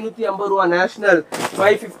cover 550 ரூபா நேஷனல்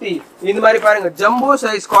 550 இந்த மாதிரி பாருங்க ஜம்போ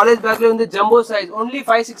சைஸ் காலேஜ் பேக்ல வந்து ஜம்போ சைஸ் only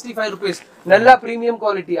 565 rupees நல்லா பிரீமியம்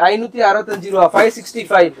குவாலிட்டி 565 ரூபா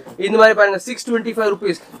 565 இந்த மாதிரி பாருங்க 625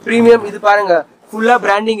 rupees பிரீமியம் இது பாருங்க ஃபுல்லா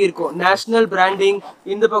பிராண்டிங் இருக்கும் நேஷனல் பிராண்டிங்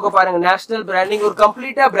இந்த பக்கம் பாருங்க நேஷனல் பிராண்டிங் ஒரு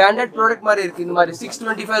கம்ப்ளீட்டா பிராண்டட் ப்ராடக்ட் மாதிரி இருக்கு இந்த மாதிரி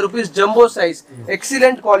 625 rupees jumbo size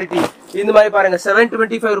excellent quality இந்த மாதிரி பாருங்க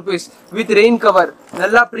 725 rupees வித் ரெயின் கவர்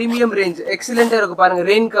நல்லா பிரீமியம் ரேஞ்ச் எக்ஸலென்ட்டா இருக்கும் பாருங்க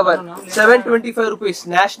rain cover 725 rupees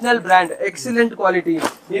national brand excellent quality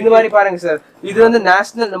இந்த மாதிரி பாருங்க சார் இது வந்து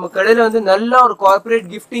நேஷனல் நம்ம கடையில வந்து நல்ல ஒரு கார்ப்பரேட்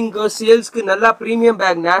கிஃப்டிங்க்கு சேல்ஸ்க்கு நல்லா premium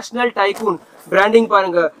back national tycoon branding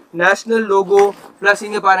பாருங்க நேஷனல் லோகோ பிளஸ்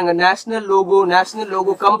இங்க பாருங்க நேஷனல்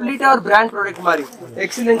லோகோ கம்ப்ளீட்டா ஒரு பிராண்ட் ப்ராடக்ட் மாதிரி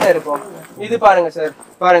எக்ஸலென்ட்டா இருக்கும் இது பாருங்க சார்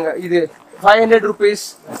பாருங்க இது 500 rupees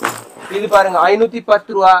இது பாருங்க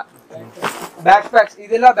 510 ரூபா பேக் பேக்ஸ்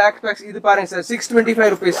இதெல்லாம் பேக் பேக்ஸ் இது பாருங்க சார் 625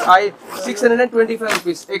 rupees 625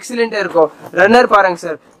 rupees எக்ஸலென்ட்டா இருக்கும் ரன்னர் பாருங்க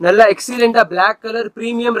சார் நல்லா எக்ஸலென்ட்டா Black colour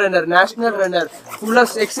premium runner national runner ஃபுல்லா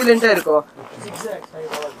எக்ஸலென்ட்டா இருக்கும்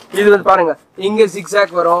இது வந்து பாருங்க இங்க zigzag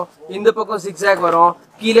வரும் இந்த பக்கம் zigzag வரும்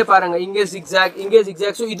கீழே பாருங்க இங்க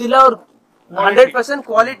zigzag சோ இதெல்லாம் ஒரு 100%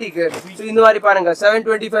 குவாலிட்டிக்கு. ஸோ இந்த மாதிரி பாருங்க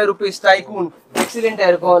 725 rupees டைகூன் எக்ஸலென்ட்டா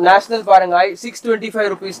இருக்கும். நேஷனல் பாருங்க 625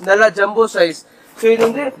 rupees நல்ல ஜம்போ சைஸ். ஸோ இது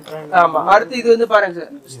வந்து ஆமா. அடுத்து இது வந்து பாருங்க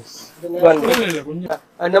சார்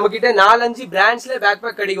நம்ம கிட்ட 4-5 பிராண்ட்ஸ்ல பேக்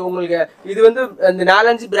பேக் கிடைக்கும் உங்களுக்கு. இது வந்து அந்த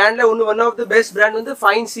 4-5 பிராண்ட்ல one of the best brand வந்து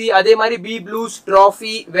ஃபைன் சி, அதே மாதிரி B blues,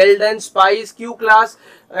 trophy, well done, spice, Q class,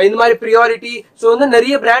 இந்த மாதிரி பிரியாரிட்டி. ஸோ வந்து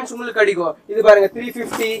நிறைய பிராண்ட்ஸ் உங்களுக்கு கிடைக்கும். இது பாருங்க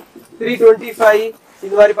 350, 325,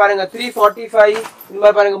 இது மாதிரி பாருங்க 345, இது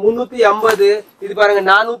மாதிரி பாருங்க 350, இது பாருங்க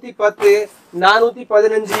 410,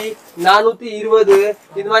 415, 420,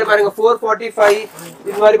 இது மாதிரி பாருங்க 445,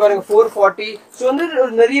 இது மாதிரி பாருங்க 440. ஸோ வந்து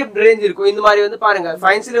நிறைய ரேஞ்ச் இருக்கும். இந்த மாதிரி வந்து பாருங்க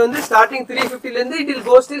ஃபைன்ஸ்ல வந்து ஸ்டார்டிங் 350 ல இருந்து இட் வில்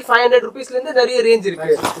கோ ஸ்டில் 500 rupeesல இருந்து நிறைய ரேஞ்ச்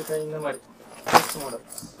இருக்கு. இந்த மாதிரி மாடல்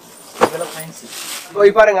இதெல்லாம் ஃபேன்சி.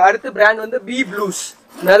 இப்போ பாருங்க அடுத்த பிராண்ட் வந்து பி ப்ளூஸ்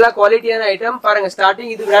நல்ல குவாலிட்டியான ஐட்டம் பாருங்க.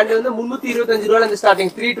 ஸ்டார்டிங் இது பிராண்ட் வந்து 325 ரூபாயில இருந்து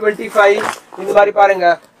ஸ்டார்டிங். 325, இந்த மாதிரி பாருங்க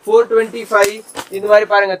 425, இந்த மாதிரி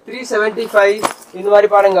பாருங்க 375, இந்த மாதிரி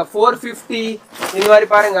பாருங்க 450, இந்த மாதிரி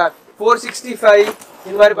பாருங்க 465,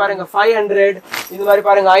 இந்த மாதிரி பாருங்க 500, இந்த மாதிரி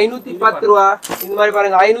பாருங்க 510 ரூபா, இந்த மாதிரி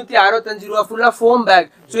பாருங்க 565 ரூபா ஃபுல்லா ஃபோம் பேக்.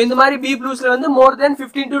 ஸோ இந்த மாதிரி பி ப்ளூஸ்ல வந்து மோர் தென்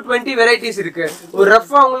 15 to 20 வெரைட்டிஸ் இருக்கு. ஒரு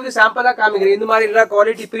ரஃபா உங்களுக்கு சாம்பிளா காமிக்கிறேன். இந்த மாதிரி எல்லாம்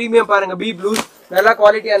குவாலிட்டி பிரீமியம் பாருங்க பி ப்ளூஸ் நல்ல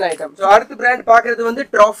குவாலிட்டியான ஐட்டம். ஸோ அடுத்த பிராண்ட் பாக்குறது வந்து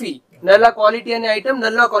ட்ராஃபி நல்ல குவாலிட்டியான ஐட்டம்.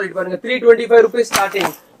 நல்ல குவாலிட்டி பாருங்க 325 rupees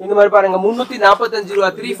ஸ்டார்டிங். இந்த மாதிரி பாருங்க 345 ரூபா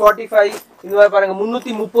 345, இந்த மாதிரி பாருங்க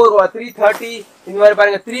 330 ரூபா 330, இந்த மாதிரி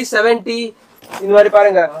பாருங்க 370, இந்த மாதிரி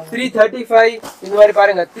பாருங்க 335, இந்த மாதிரி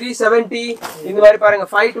பாருங்க 370, இந்த மாதிரி பாருங்க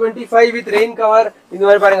 525 வித் ரெயின் கவர், இந்த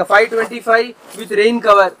மாதிரி பாருங்க 525 வித் ரெயின்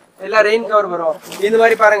கவர், எல்லாம் ரெயின் கவர் வரும். இந்த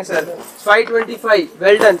மாதிரி பாருங்க சார் 525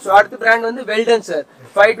 வெல்டன். ஸோ அடுத்த பிராண்ட் வந்து well done sir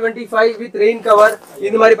 525 with rain cover.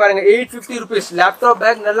 இந்த மாதிரி பாருங்க 850 rupees லேப்டாப்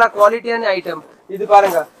பேக் நல்ல குவாலிட்டியான ஐட்டம். இது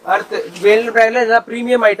பாருங்க அடுத்து வெல்டன் பிராண்ட்ல நல்ல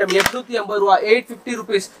பிரீமியம் ஐட்டம் 850 ரூபா 850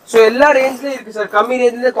 rupees. ஸோ எல்லா ரேஞ்ச்லயும் இருக்கு சார். கம்மி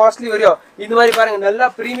ரேஞ்ச்ல காஸ்ட்லி வரையும். இந்த மாதிரி பாருங்க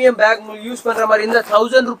நல்ல பிரீமியம் பேக் உங்களுக்கு யூஸ் பண்ற மாதிரி இந்த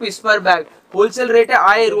 1000 rupees per back. Wholesale rate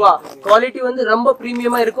 1000 ரூபா. குவாலிட்டி வந்து ரொம்ப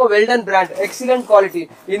பிரீமியமா இருக்கும். Well done brand excellent quality.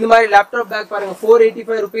 இந்த மாதிரி லேப்டாப் பேக் பாருங்க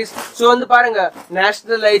 485 rupees. ஸோ வந்து பாருங்க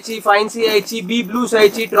நேஷனல் ஆயிடுச்சு, ஃபைன்சி ஆயிடுச்சு, பி ப்ளூஸ்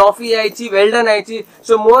ஆயிடுச்சு, ட்ராஃபி ஆயிடுச்சு, வெல்டன் ஆயிடுச்சு.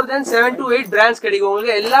 So more then 7 to 8 brands கிடைக்கும்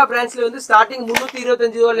உங்களுக்கு. எல்லா பிராண்ட்ஸ்ல வந்து ஸ்டார்டிங்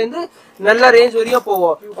 325 ரூபாயில இருந்து நல்ல ரேஞ்ச் வரையும்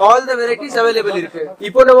போவோம். ஆல் த வெரைட்டிஸ் அவைலபிள் இருக்கு.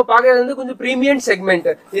 இப்போ நம்ம பாக்குறது வந்து கொஞ்சம் பிரீமியம் செக்மெண்ட்.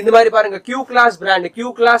 இந்த மாதிரி பாருங்க Q class brand, Q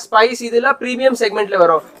class spice, இதெல்லாம் பிரீமியம் செக்மெண்ட்ல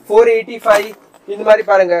வரும். 485, இந்த மாதிரி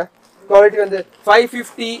பாருங்க குவாலிட்டி வந்து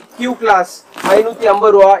 550 கியூ கிளாஸ் 550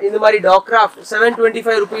 ரூபா. இந்த மாதிரி டாக்ராஃப்ட்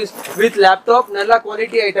 725 rupees வித் லேப்டாப் நல்ல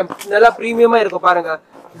குவாலிட்டி ஐட்டம் நல்ல பிரீமியமா இருக்கும் பாருங்க.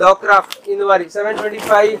 டாக்ராஃப்ட் இந்த மாதிரி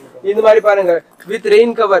 725, இந்த மாதிரி பாருங்க வித்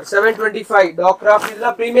ரெயின் கவர் 725 டாக்ராஃப்ட்,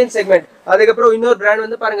 இதெல்லாம் பிரீமியம் செக்மெண்ட். அதுக்கப்புறம் இன்னொரு பிராண்ட்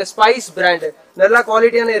வந்து பாருங்க ஸ்பைஸ் பிராண்ட் நல்ல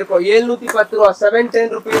குவாலிட்டியான இருக்கும் 710 ரூபா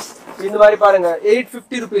 710 rupees. இந்த மாதிரி பாருங்க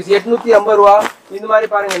 850 rupees 850 ரூபா. இந்த மாதிரி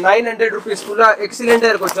பாருங்க 900 rupees ஃபுல்லா எக்ஸலென்ட்டா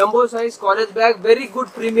இருக்கும். Jumbo size college back very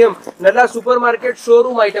good premium நல்ல super market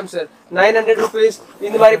showroom item sir 900 rupees.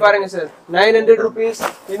 இந்த மாதிரி பாருங்க சார் 900 rupees.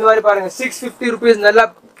 இந்த மாதிரி பாருங்க 650 rupees நல்ல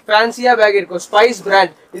ஃபேன்சியா பேக் இருக்கும். ஸ்பைஸ்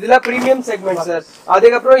பிராண்ட் இதெல்லாம் பிரீமியம் செக்மெண்ட் சார்.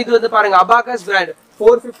 அதுக்கப்புறம் இது வந்து பாருங்க அபாகஸ் பிராண்ட்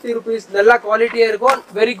 450 rupees நல்ல குவாலிட்டியா இருக்கும்.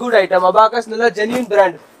 Very good item. அபாகஸ் நல்ல ஜென்யூன்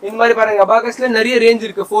பிராண்ட். இந்த மாதிரி பாருங்க அபாகஸ்ல நிறைய ரேஞ்ச்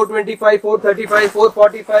இருக்கு. 425, 435,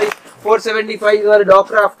 445, 475, இது மாதிரி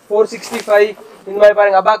டாக்ராஃப்ட் 465, இந்த மாதிரி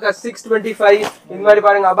பாருங்க அபாகஸ் 625, இந்த மாதிரி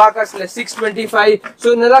பாருங்க அபாகஸ்ல 625.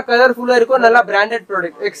 சோ நல்லா கலர்ஃபுல்லா இருக்கும். நல்லா பிராண்டட்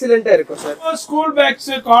ப்ராடக்ட் எக்ஸலென்ட்டா இருக்கும் sir. School packs,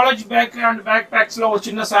 college back and back பேக்ஸ்ல ஒரு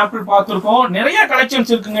சின்ன சாம்பிள் பார்த்துருக்கோம். நிறைய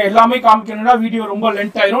கலெக்ஷன்ஸ் இருக்குங்க. எல்லாமே காமிக்கணும்னா வீடியோ ரொம்ப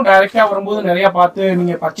லென்த் ஆயிரும். டைரக்டா வரும்போது நிறைய பார்த்து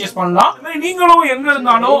நீங்க பர்ச்சேஸ் பண்ணலாம். நீங்களும் எங்க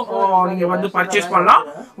இருந்தாலும் நீங்க வந்து பர்ச்சேஸ் பண்ணலாம்.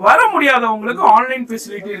 வர முடியாதவங்களுக்கு ஆன்லைன்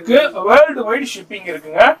ஃபெசிலிட்டி இருக்கு. வேர்ல்டு வைட் ஷிப்பிங்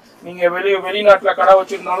இருக்குங்க. நீங்க வெளிநாட்டுல கடை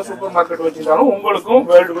வச்சிருந்தாலும் சூப்பர் மார்க்கெட் வச்சிருந்தாலும் உங்களுக்கும்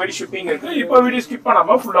வேர்ல்டு வைட் ஷிப்பிங் இருக்கு. இப்போ வீடியோ ஸ்கிப்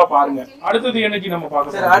பண்ணாம ஃபுல்லா பாருங்க. அடுத்தது என்னைக்கு நம்ம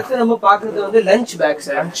பார்க்கலாம் சார்? அடுத்து நம்ம பார்க்கிறது வந்து லஞ்ச் பேக்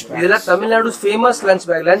சார். இதெல்லாம் Tamil Nadu famous lunch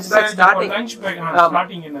back. Lunch back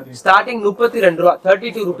starting என்னது? ஸ்டார்டிங் 32 ரூபா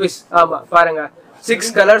 32 rupees. ஆமா பாருங்க 6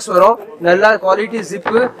 கலர்ஸ் வரும். நல்ல குவாலிட்டி ஜிப்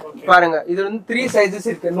பாருங்க. இது வந்து 3 சைஸஸ்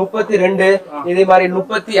இருக்கு. 32, இதே மாதிரி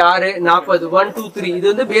 36, 40, 1 2 3. இது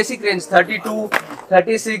வந்து பேசிக் ரேஞ்ச் 32,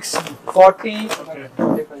 36, 40,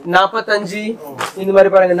 45, இந்த மாதிரி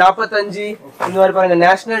பாருங்க 45, இந்த மாதிரி பாருங்க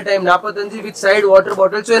national time 45 with side water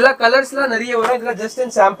bottle. So எல்லா கலர்ஸ்லாம் நிறைய வரும். இதெல்லாம் ஜஸ்ட்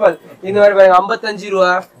அண்ட் சாம்பிள். இந்த மாதிரி பாருங்க 55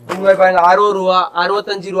 ரூபா, இந்த மாதிரி பாருங்க 60 ரூபா,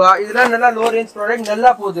 65 ரூபா. இதெல்லாம் நல்லா லோ ரேஞ்ச் ப்ராடக்ட்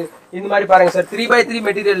நல்லா போகுது. இந்த மாதிரி பாருங்க சார் 3x3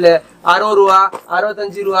 மெட்டீரியல் 60 ரூபா,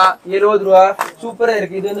 65 ரூபா, 70 ரூபா. சூப்பரா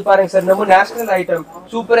இருக்கு. இது வந்து பாருங்க சார் நம்ம நேஷனல் ஐட்டம்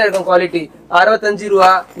சூப்பரா இருக்கும் குவாலிட்டி. 65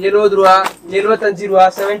 ரூபா, 70 ரூபா, 75 ரூபா,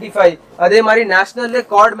 75. அதே மாதிரி நேஷனல்ல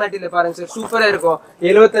கார்ட் மெட்டீரியல் பாருங்க சார் சூப்பரா இருக்கும்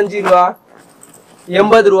 75 ரூபா,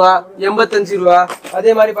 80 ரூபா 85 ரூபா.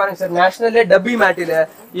 அதே மாதிரி பாருங்க சார் நேஷனல்ல டப்பி மேட்டில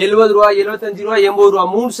 70 ரூபா 75 ரூபா 80 ரூபா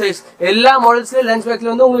 3 சைஸ் எல்லா மாடல்ஸ்ல லஞ்ச்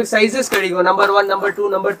பேக்ல வந்து உங்களுக்கு சைஸஸ் கிடைக்கும். நம்பர் 1 நம்பர் 2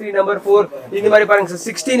 நம்பர் 3 நம்பர் 4 இந்த மாதிரி பாருங்க சார்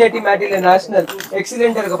 1680 மேட்டில நேஷனல்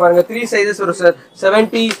எக்ஸலென்ட்டா இருக்கு பாருங்க. 3 சைஸஸ் வரும் சார்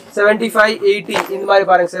 70 75 80 இந்த மாதிரி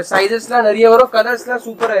பாருங்க சார். சைஸஸ்லாம் நிறைய வரும், கலர்ஸ்லாம்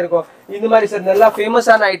சூப்பரா இருக்கும். இந்த மாதிரி சார் நல்லா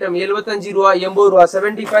ஃபேமஸான ஐட்டம் 75 ரூபா 80 ரூபா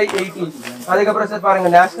 75 80. அதுக்கப்புறம் சார் பாருங்க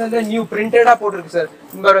நேஷனல்ல நியூ பிரிண்டடா போட்டுருக்கு சார்.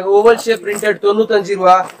 இந்த பாருங்க ஓவல் ஷேப் பிரிண்டட் 95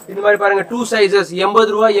 ரூபா. இந்த மாதிரி பாருங்க 2 சைஸஸ்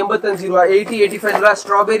 80 ரூபா 85 ரூபா 80 85 ரூபா.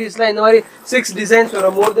 ஸ்ட்ராபெரிஸ்லாம் இந்த மாதிரி 6 டிசைன்ஸ்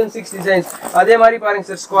வரும், மோர் தென் 6 டிசைன்ஸ். அதே மாதிரி பாருங்க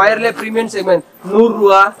சார் ஸ்கொயர்ல பிரீமியம் செக்மெண்ட் 100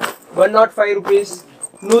 ரூபா 105 rupees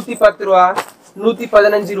 110 ரூபா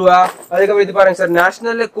 115 ரூபா. அதுக்கப்புறம் இது பாருங்க சார்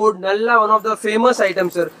நேஷனல் கோட் நல்லா one of the famous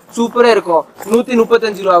item sir, சூப்பரா இருக்கும்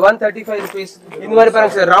 135 ரூபா 135 rupees. இந்த மாதிரி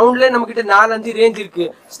பாருங்க சார் ரவுண்ட்ல நம்ம கிட்ட 4-5 ரேஞ்ச் இருக்கு.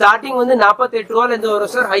 ஸ்டார்டிங் வந்து 48 ரூபால இருந்து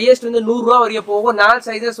வரும் சார், ஹையஸ்ட் வந்து 100 ரூபா வரையும் போகும். 4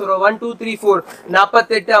 சைஸஸ் வரும் 1 2 3 4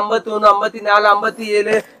 48 51 54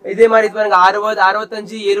 57. இதே மாதிரி இது பாருங்க 60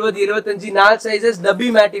 65 70 75 4 சைஸஸ் டப்பி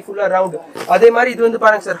மேட்டி ஃபுல்லா ரவுண்ட். அதே மாதிரி இது வந்து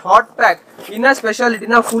பாருங்க சார் ஹாட் பேக். என்ன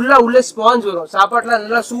ஸ்பெஷாலிட்டினா ஃபுல்லா உள்ள ஸ்பாஞ்ச் வரும், சாப்பாட்டுல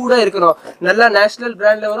நல்லா சூடா இருக்கணும். நல்லா நேஷனல்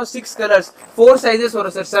பிராண்ட்ல வரும் 6 கலர்ஸ் 4 சைஸஸ்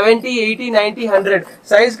வரும் சார் 70 80 90 100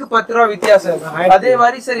 சைஸ்க்கு 10 ரூபா வித்தியாசம். அதே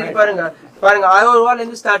மாதிரி சார் இது பாருங்க 60 ரூபால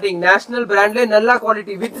இருந்து ஸ்டார்டிங் நேஷனல் பிராண்ட்ல நல்ல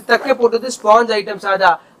குவாலிட்டி வித் தக்கே போட்டது ஸ்பாஞ்ச் ஐட்டம்ஸ்.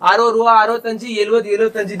 அதா 60 ரூபா 65 70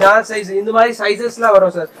 75 4 சைஸ் இந்த மாதிரி சைஸஸ்லாம்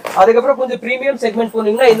வரும் சார். அதுக்கப்புறம் கொஞ்சம் பிரீமியம் செக்மெண்ட்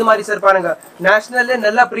போனீங்கன்னா இந்த மாதிரி சார் பாருங்க நேஷனல்ல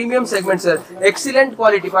நல்ல premium segment sir, excellent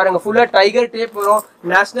quality பாருங்க. ஃபுல்லா டைகர் டேப் வரும்,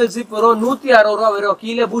 நேஷனல் ஜிப் வரும், 160 ரூபா வரும்,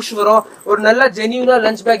 கீழே புஷ் வரும். ஒரு நல்ல ஜென்யூனா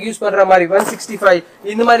லஞ்ச் பேக் யூஸ் பண்ற மாதிரி 165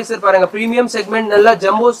 இந்த மாதிரி சார் பாருங்க. பிரீமியம் செக்மெண்ட் நல்ல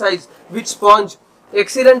jumbo size with sponge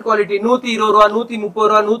excellent quality 120 ரூபா 130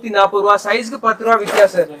 ரூபா 140 ரூபா சைஸ்க்கு 10 ரூபா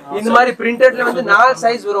வித்தியாசம். இந்த மாதிரி பிரிண்டட்ல வந்து 4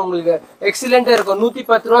 சைஸ் வரும் உங்களுக்கு, எக்ஸலென்ட்டா இருக்கும்.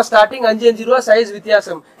 110 ரூபா ஸ்டார்டிங் 5 ரூபா சைஸ்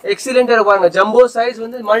வித்தியாசம், எக்ஸலென்ட்டா இருக்கும் பாருங்க. ஜம்போ சைஸ்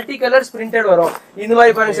வந்து மல்டி கலர்ஸ் பிரிண்டட் வரும். இந்த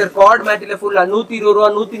மாதிரி பாருங்க சார் கார்ட் மேட்டில ஃபுல்லா 120 ரூபா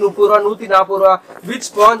 130 ரூபா 140 ரூபா with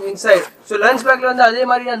sponge inside. So lunch பேக்ல வந்து அதே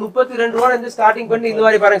மாதிரி 32 ரூபால இருந்து ஸ்டார்டிங் பண்ணி இந்த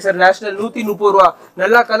மாதிரி பாருங்க சார் நேஷனல் 130 ரூபா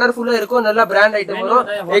நல்லா கலர்ஃபுல்லா இருக்கும், நல்லா பிராண்ட் ஐட்டம் வரும்,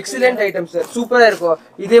 எக்ஸலென்ட் ஐட்டம் சார், சூப்பரா இருக்கும்.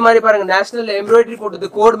 இதே மாதிரி பாருங்க நேஷனல் எம்ப்ராய்டரி போட்டது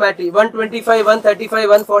கோட் மேட்டி 125 135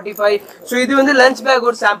 145. சோ இது வந்து லஞ்ச் பேக்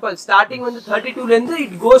ஒரு சாம்பிள். ஸ்டார்டிங் வந்து 32 ல இருந்து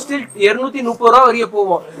இட் கோஸ் டில் 230 ரூபா வரையும்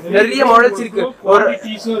போகும். நிறைய மாடல்ஸ் இருக்கு,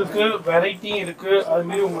 குவாலிட்டிஸும் இருக்கு, வெரைட்டி இருக்கு. அது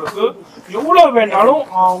மாதிரி உங்களுக்கு எவ்வளவு வேணாலும்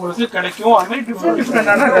உங்களுக்கு கிடைக்கும். அது மாதிரி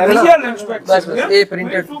டிஃபரெண்டான நிறைய லஞ்ச் பேக்ஸ்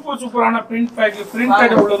இருக்கு. சூப்பரான பிரிண்ட் பேக்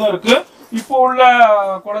பிரிண்டட் உள்ளதும் இருக்கு. இப்போ உள்ள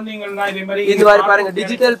குழந்தைங்கள்னா இதே மாதிரி இந்த மாதிரி பாருங்க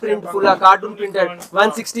டிஜிட்டல் பிரிண்ட் ஃபுல்லா கார்ட்டூன் பிரிண்டட்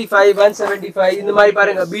 165 175 இந்த மாதிரி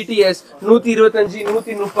பாருங்க BTS 125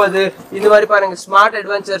 130 இந்த மாதிரி பாருங்க ஸ்மார்ட்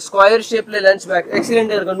அட்வென்ச்சர் ஸ்கொயர் ஷேப்ல லஞ்ச் பேக்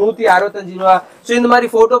எக்ஸலென்ட்டா இருக்கு 165 ரூபாய். சோ இந்த மாதிரி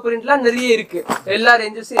போட்டோ பிரிண்ட்லாம் நிறைய இருக்கு, எல்லா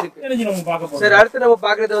ரேஞ்சஸும் இருக்கு. நம்ம பார்க்க போறோம் சார் அடுத்து நம்ம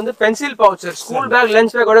பாக்குறது வந்து pencil pouch sir. School bag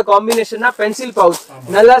lunch பேக்கோட காம்பினேஷன்னா பென்சில் பவுச்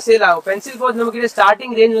நல்லா சேல் ஆகும். பென்சில் பவுச் நமக்கு கிட்ட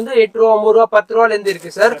ஸ்டார்டிங் ரேஞ்ச் வந்து 8 ரூபா 9 ரூபா 10 ரூபால இருந்து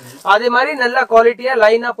இருக்கு சார். அதே மாதிரி நல்ல குவாலிட்டியா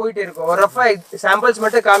லைனா போயிட்டே இருக்கும். ரஃபா சாம்பிள்ஸ்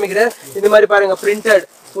மட்டும் காமிக்கிறேன். இந்த மாதிரி பாருங்க பிரிண்டட்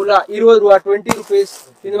ஃபுல்லா 20 ரூபா 20 rupees.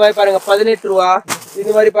 இந்த மாதிரி பாருங்க 18 ரூபா.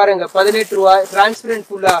 இந்த மாதிரி பாருங்க 18 ரூபா டிரான்ஸ்பரண்ட்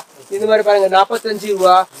ஃபுல்லா. இந்த மாதிரி பாருங்க 45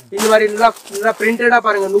 ரூபா. இந்த மாதிரி நல்லா பிரிண்டடா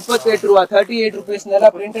பாருங்க 38 ரூபா 38 rupees நல்லா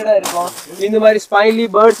பிரிண்டடா இருக்கும். இந்த மாதிரி ஸ்மைலி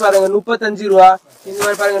பேர்ட்ஸ் பாருங்க 35 ரூபா. இந்த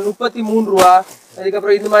மாதிரி பாருங்க 33 ரூபா.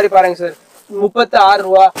 அதுக்கப்புறம் இந்த மாதிரி பாருங்க சார் 36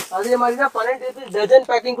 ரூபா. அதே மாதிரி தான் 12 டஜன்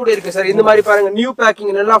பேக்கிங் கூட இருக்கு சார். இந்த மாதிரி பாருங்க நியூ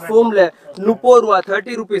பேக்கிங் நல்லா ஃபோம்ல 30 ரூபா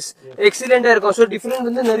 30 rupees எக்ஸலென்ட்டா இருக்கும். சோ டிஃபரெண்ட்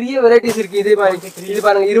வந்து நிறைய வெரைட்டிஸ் இருக்கு. இதே மாதிரி இது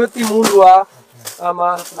பாருங்க 23 ரூபா. ஆமா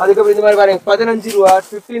அதுக்கப்புறம் இந்த மாதிரி பாருங்க 15 ரூபா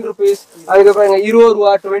 15 rupees. அதுக்கப்புறம் 20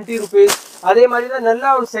 ரூபா 20 rupees. அதே மாதிரி தான் நல்லா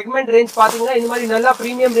ஒரு செக்மெண்ட் ரேஞ்ச் பாத்தீங்கன்னா இந்த மாதிரி நல்லா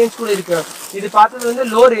பிரீமியம் ரேஞ்ச் கூட இருக்கு. இது பார்த்தது வந்து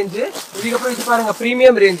லோ ரேஞ்ச். இதுக்கப்புறம் இது பாருங்க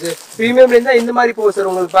பிரீமியம் ரேஞ்ச். பிரீமியம் ரேஞ்ச் தான் இந்த மாதிரி போகும் சார்.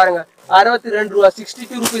 உங்களுக்கு பாருங்க 62 ரூபா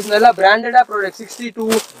 62 rupees நல்லா பிராண்டடா ப்ராடக்ட்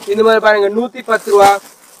 62. இந்த மாதிரி பாருங்க 110 ரூபா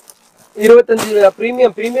 25 ரூபா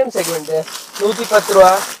பிரீமியம் செக்மெண்ட் 110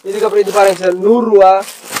 ரூபா. இதுக்கப்புறம் இது பாருங்க சார் 100 ரூபா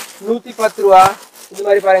 110 ரூபா. இந்த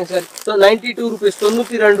மாதிரி பாருங்க சார் 92 rupees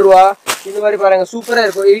 92 ரூபா. இந்த மாதிரி பாருங்க சூப்பரா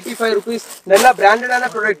இருக்கும் 85 rupees நல்லா பிராண்டடான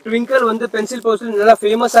ப்ராடக்ட். ட்விங்கிள் வந்து பென்சில் பவுச்ல நல்லா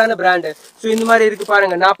ஃபேமஸான பிராண்ட். ஸோ இந்த மாதிரி இருக்கு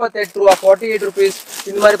பாருங்க 48 ரூபா 48 rupees.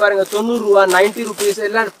 இந்த மாதிரி பாருங்க 90 ரூபா 90 rupees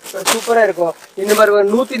எல்லாம் சூப்பரா இருக்கும். இந்த மாதிரி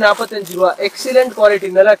 145 ரூபா எக்ஸலென்ட்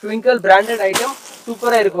குவாலிட்டி நல்லா ட்விங்கிள் பிராண்டட் ஐட்டம்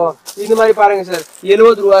சூப்பரா இருக்கும். இந்த மாதிரி பாருங்க சார்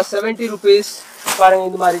 70 ரூபா 70 rupees பாருங்க.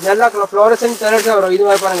 இந்த மாதிரி நல்லா ஃப்ளோரசன்ட் கலர்ஸ் வரும். இது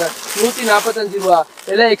மாதிரி பாருங்க 145 ரூபா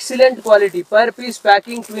எல்லாம் excellent quality per piece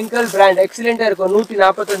packing twinkle brand எக்ஸலென்ட்டா இருக்கும்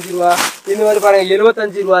 145 ரூபா. இந்த மாதிரி பாருங்க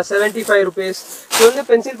 75 ரூபா 75 rupees. இது வந்து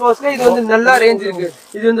பென்சில் பவுச்ல இது வந்து நல்ல ரேஞ்ச் இருக்கு.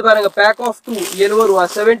 இது வந்து பாருங்க பேக் ஆஃப் 2 70 ரூபா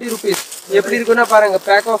 70 rupees. எப்படி இருக்குன்னா பாருங்க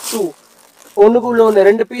பேக் ஆஃப் 2 ஒண்ணுக்குள்ள ஒண்ணு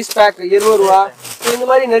 2 பீஸ் பேக் 20 ரூபா. இந்த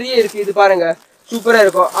மாதிரி நிறைய இருக்கு. இது பாருங்க சூப்பரா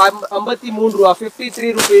இருக்கும் 53 ரூபா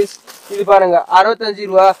 53 rupees. இது பாருங்க 65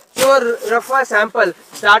 ரூபா. ஸோ ரஃபா சாம்பிள்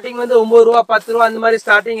ஸ்டார்டிங் வந்து 9 ரூபா 10 ரூபா அந்த மாதிரி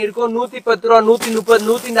ஸ்டார்டிங் இருக்கும். 110 ரூபா 130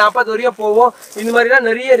 140 வரையும் போவோம். இந்த மாதிரிலாம்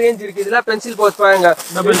நிறைய ரேஞ்ச் இருக்கு. இதெல்லாம் பென்சில் பவுச் பாருங்க.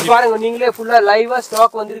 பாருங்க நீங்களே ஃபுல்லா லைவா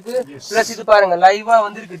ஸ்டாக் வந்திருக்கு. பிளஸ் இது பாருங்க லைவா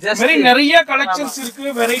வந்திருக்கு. ஜஸ்ட் நிறைய கலெக்ஷன்ஸ் இருக்கு,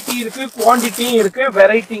 வெரைட்டி இருக்கு, குவாண்டிட்டியும் இருக்கு.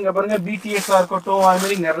 வெரைட்டிங்க பாருங்க பிடிஎஸ் இருக்கட்டும், அது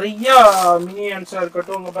மாதிரி நிறைய மினியன்ஸா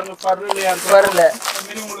இருக்கட்டும், இங்க பாருங்க பர்லியா இருக்கட்டும், அது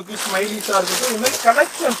மாதிரி உங்களுக்கு ஸ்மைலிஸா இருக்கட்டும். இந்த மாதிரி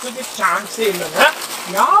கலெக்ஷன்ஸுக்கு சான்ஸே இல்லைங்க.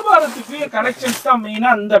 வியாபாரத்துக்கு கலெக்ஷன்ஸ் தான் மெயினா.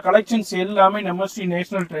 அந்த கலெக்ஷன்ஸ் எல்லாமே நம்ம ஸ்ரீ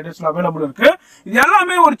நேஷனல் ட்ரேடர்ஸ்ல அவைலபிள் இருக்கு. இது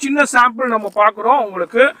எல்லாமே ஒரு சின்ன சாம்பிள் நம்ம பாக்குறோம்.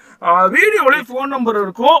 உங்களுக்கு வீடியோலயே ஃபோன் நம்பர்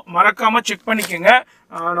இருக்கும், மறக்காம செக் பண்ணிக்கோங்க.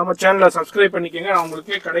 நம்ம சேனலை சப்ஸ்கிரைப் பண்ணிக்கோங்க. நான்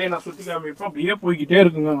உங்களுக்கு கடையை நான் சுற்றி காமிப்போம். அப்படியே போய்கிட்டே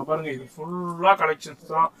இருக்குங்க. பாருங்க இது ஃபுல்லாக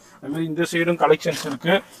கலெக்ஷன்ஸ் தான். அதுமாதிரி இந்த சைடும் கலெக்ஷன்ஸ்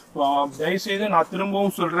இருக்கு. தயவுசெய்து நான்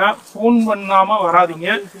திரும்பவும் சொல்றேன், ஃபோன் பண்ணாம வராதிங்க.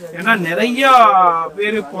 ஏன்னா நிறைய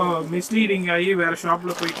பேர் இப்போ மிஸ்லீடிங் ஆகி வேற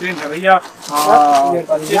ஷாப்ல போயிட்டு நிறைய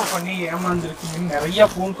பர்ச்சேஸ் பண்ணி ஏமாந்துருக்கீங்கன்னு நிறைய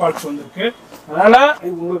ஃபோன் கால்ஸ் வந்திருக்கு. அதனால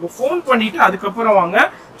உங்களுக்கு ஃபோன் பண்ணிட்டு அதுக்கப்புறம் வாங்க.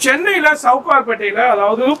 சென்னையில சவுகார்பேட்டையில,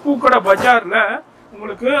 அதாவது பூக்கடை பஜார்ல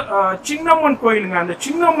உங்களுக்கு சின்னம்மன் கோயிலுங்க. அந்த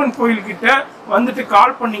சின்னம்மன் கோயில்கிட்ட வந்துட்டு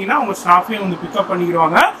கால் பண்ணீங்கன்னா உங்க ஸ்டாஃபையும் வந்து பிக்கப்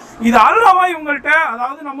பண்ணிடுவாங்க. இது அல்லாம இவங்கள்ட்ட,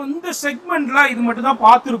 அதாவது நம்ம இந்த செக்மெண்ட்ல இது மட்டும் தான்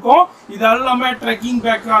பார்த்துருக்கோம். இது அல்லாம ட்ரெக்கிங்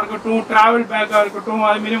பேக்கா இருக்கட்டும், டிராவல் பேக்கா இருக்கட்டும்,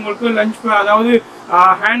 அது மாதிரி உங்களுக்கு லஞ்ச் அதாவது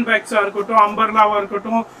ஹேண்ட் பேக்ஸா இருக்கட்டும், அம்பர்லாவா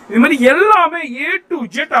இருக்கட்டும், இது மாதிரி எல்லாமே A to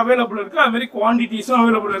Z அவைலபிள் இருக்கு. அது மாதிரி குவான்டிட்டிஸும்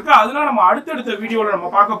அவைலபிள் இருக்கு. அதெல்லாம் நம்ம அடுத்தடுத்த வீடியோல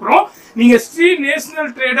நம்ம பார்க்க போறோம். நீங்க Sri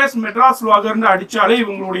national traders Madras vlogger அடிச்சாலே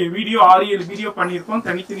இவங்களுடைய வீடியோ 6-7 வீடியோ பண்ணியிருக்கோம்.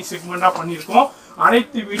 தனித்தனி செக்மெண்டா பண்ணியிருக்கோம்.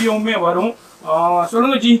 அனைத்து வீடியோவுமே வரும்.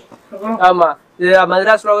 சொல்லுங்க ஜி. ஆமா,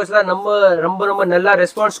 மദ്രാസ് vloggers நம்ம ரொம்ப நல்லா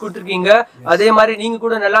ரெஸ்பான்ஸ் கொடுத்துருக்கீங்க. அதே மாதிரி நீங்க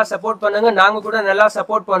கூட நல்லா சப்போர்ட் பண்ணுங்க. நாங்க கூட நல்லா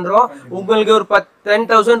சப்போர்ட் பண்றோம். உங்களுக்கு ஒரு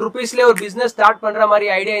 10,000 rupeesல ஒரு பிசினஸ் ஸ்டார்ட் பண்ற மாதிரி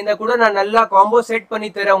ஐடியா இருந்தா கூட நான் நல்லா காம்போ செட் பண்ணி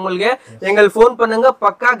தரேன். உங்களுக்கு எங்களுக்கு ஃபோன் பண்ணுங்க,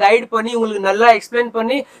 பக்கா கைட் பண்ணி உங்களுக்கு நல்லா எக்ஸ்பிளைன்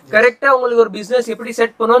பண்ணி கரெக்டா உங்களுக்கு ஒரு பிசினஸ் எப்படி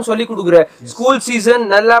செட் பண்ணணும்னு சொல்லி கொடுக்குறேன். ஸ்கூல் சீசன்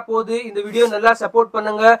நல்லா போகுது. இந்த வீடியோ நல்லா சப்போர்ட்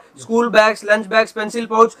பண்ணுங்க. School packs, lunch packs,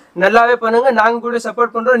 pencil pouch நல்லாவே பண்ணுங்க. நாங்க கூட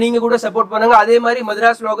சப்போர்ட் பண்றோம், நீங்க கூட சப்போர்ட் பண்ணுங்க. அதே மாதிரி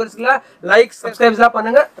மദ്രാസ് vloggersல லைக் சப்ஸ்கிரைப்லாம்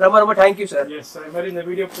பண்ணுங்க. ரொம்ப தேங்க்யூ சார். எஸ், அதே மாதிரி இந்த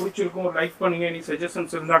வீடியோ பிடிச்சிருக்கும் ஒரு லைக் பண்ணுங்க. நீ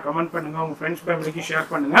சஜஷன்ஸ் இருந்தா கமெண்ட் பண்ணுங்க. உங்க ஃப்ரெண்ட்ஸ் ஃபேமிலிக்கு ஷேர்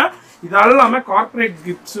பண்ணுங்க. இது எல்லாமே கார்ப்பரேட்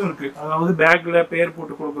கிஃப்ட்ஸும் இருக்கு. அதாவது பேக்ல பேர்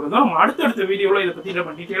போட்டு கொடுக்குறதும் நம்ம அடுத்தடுத்த வீடியோல இதை பத்தி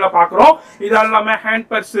நம்ம டீட்டெயிலா பாக்குறோம். இது எல்லாமே ஹேண்ட்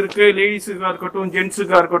பர்ஸ் இருக்கு, லேடிஸுக்கா இருக்கட்டும்,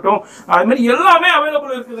 ஜென்ஸுக்கா இருக்கட்டும், அது மாதிரி எல்லாமே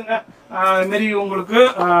அவைலபிள் இருக்குதுங்க. அது மாதிரி உங்களுக்கு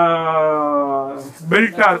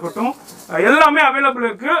பெல்ட்டா இருக்கட்டும், எல்லாமே அவைலபிள்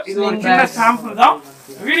இருக்கு. இது ஒரு சின்ன சாம்பிள் தான்.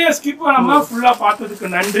 வீடியோ ஸ்கிப் பண்ணாம ஃபுல்லா பார்த்ததுக்கு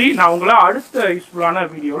நன்றி. நான் உங்களை அடுத்த யூஸ்ஃபுல்லான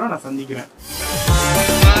வீடியோல நான் சந்திக்கிறேன்.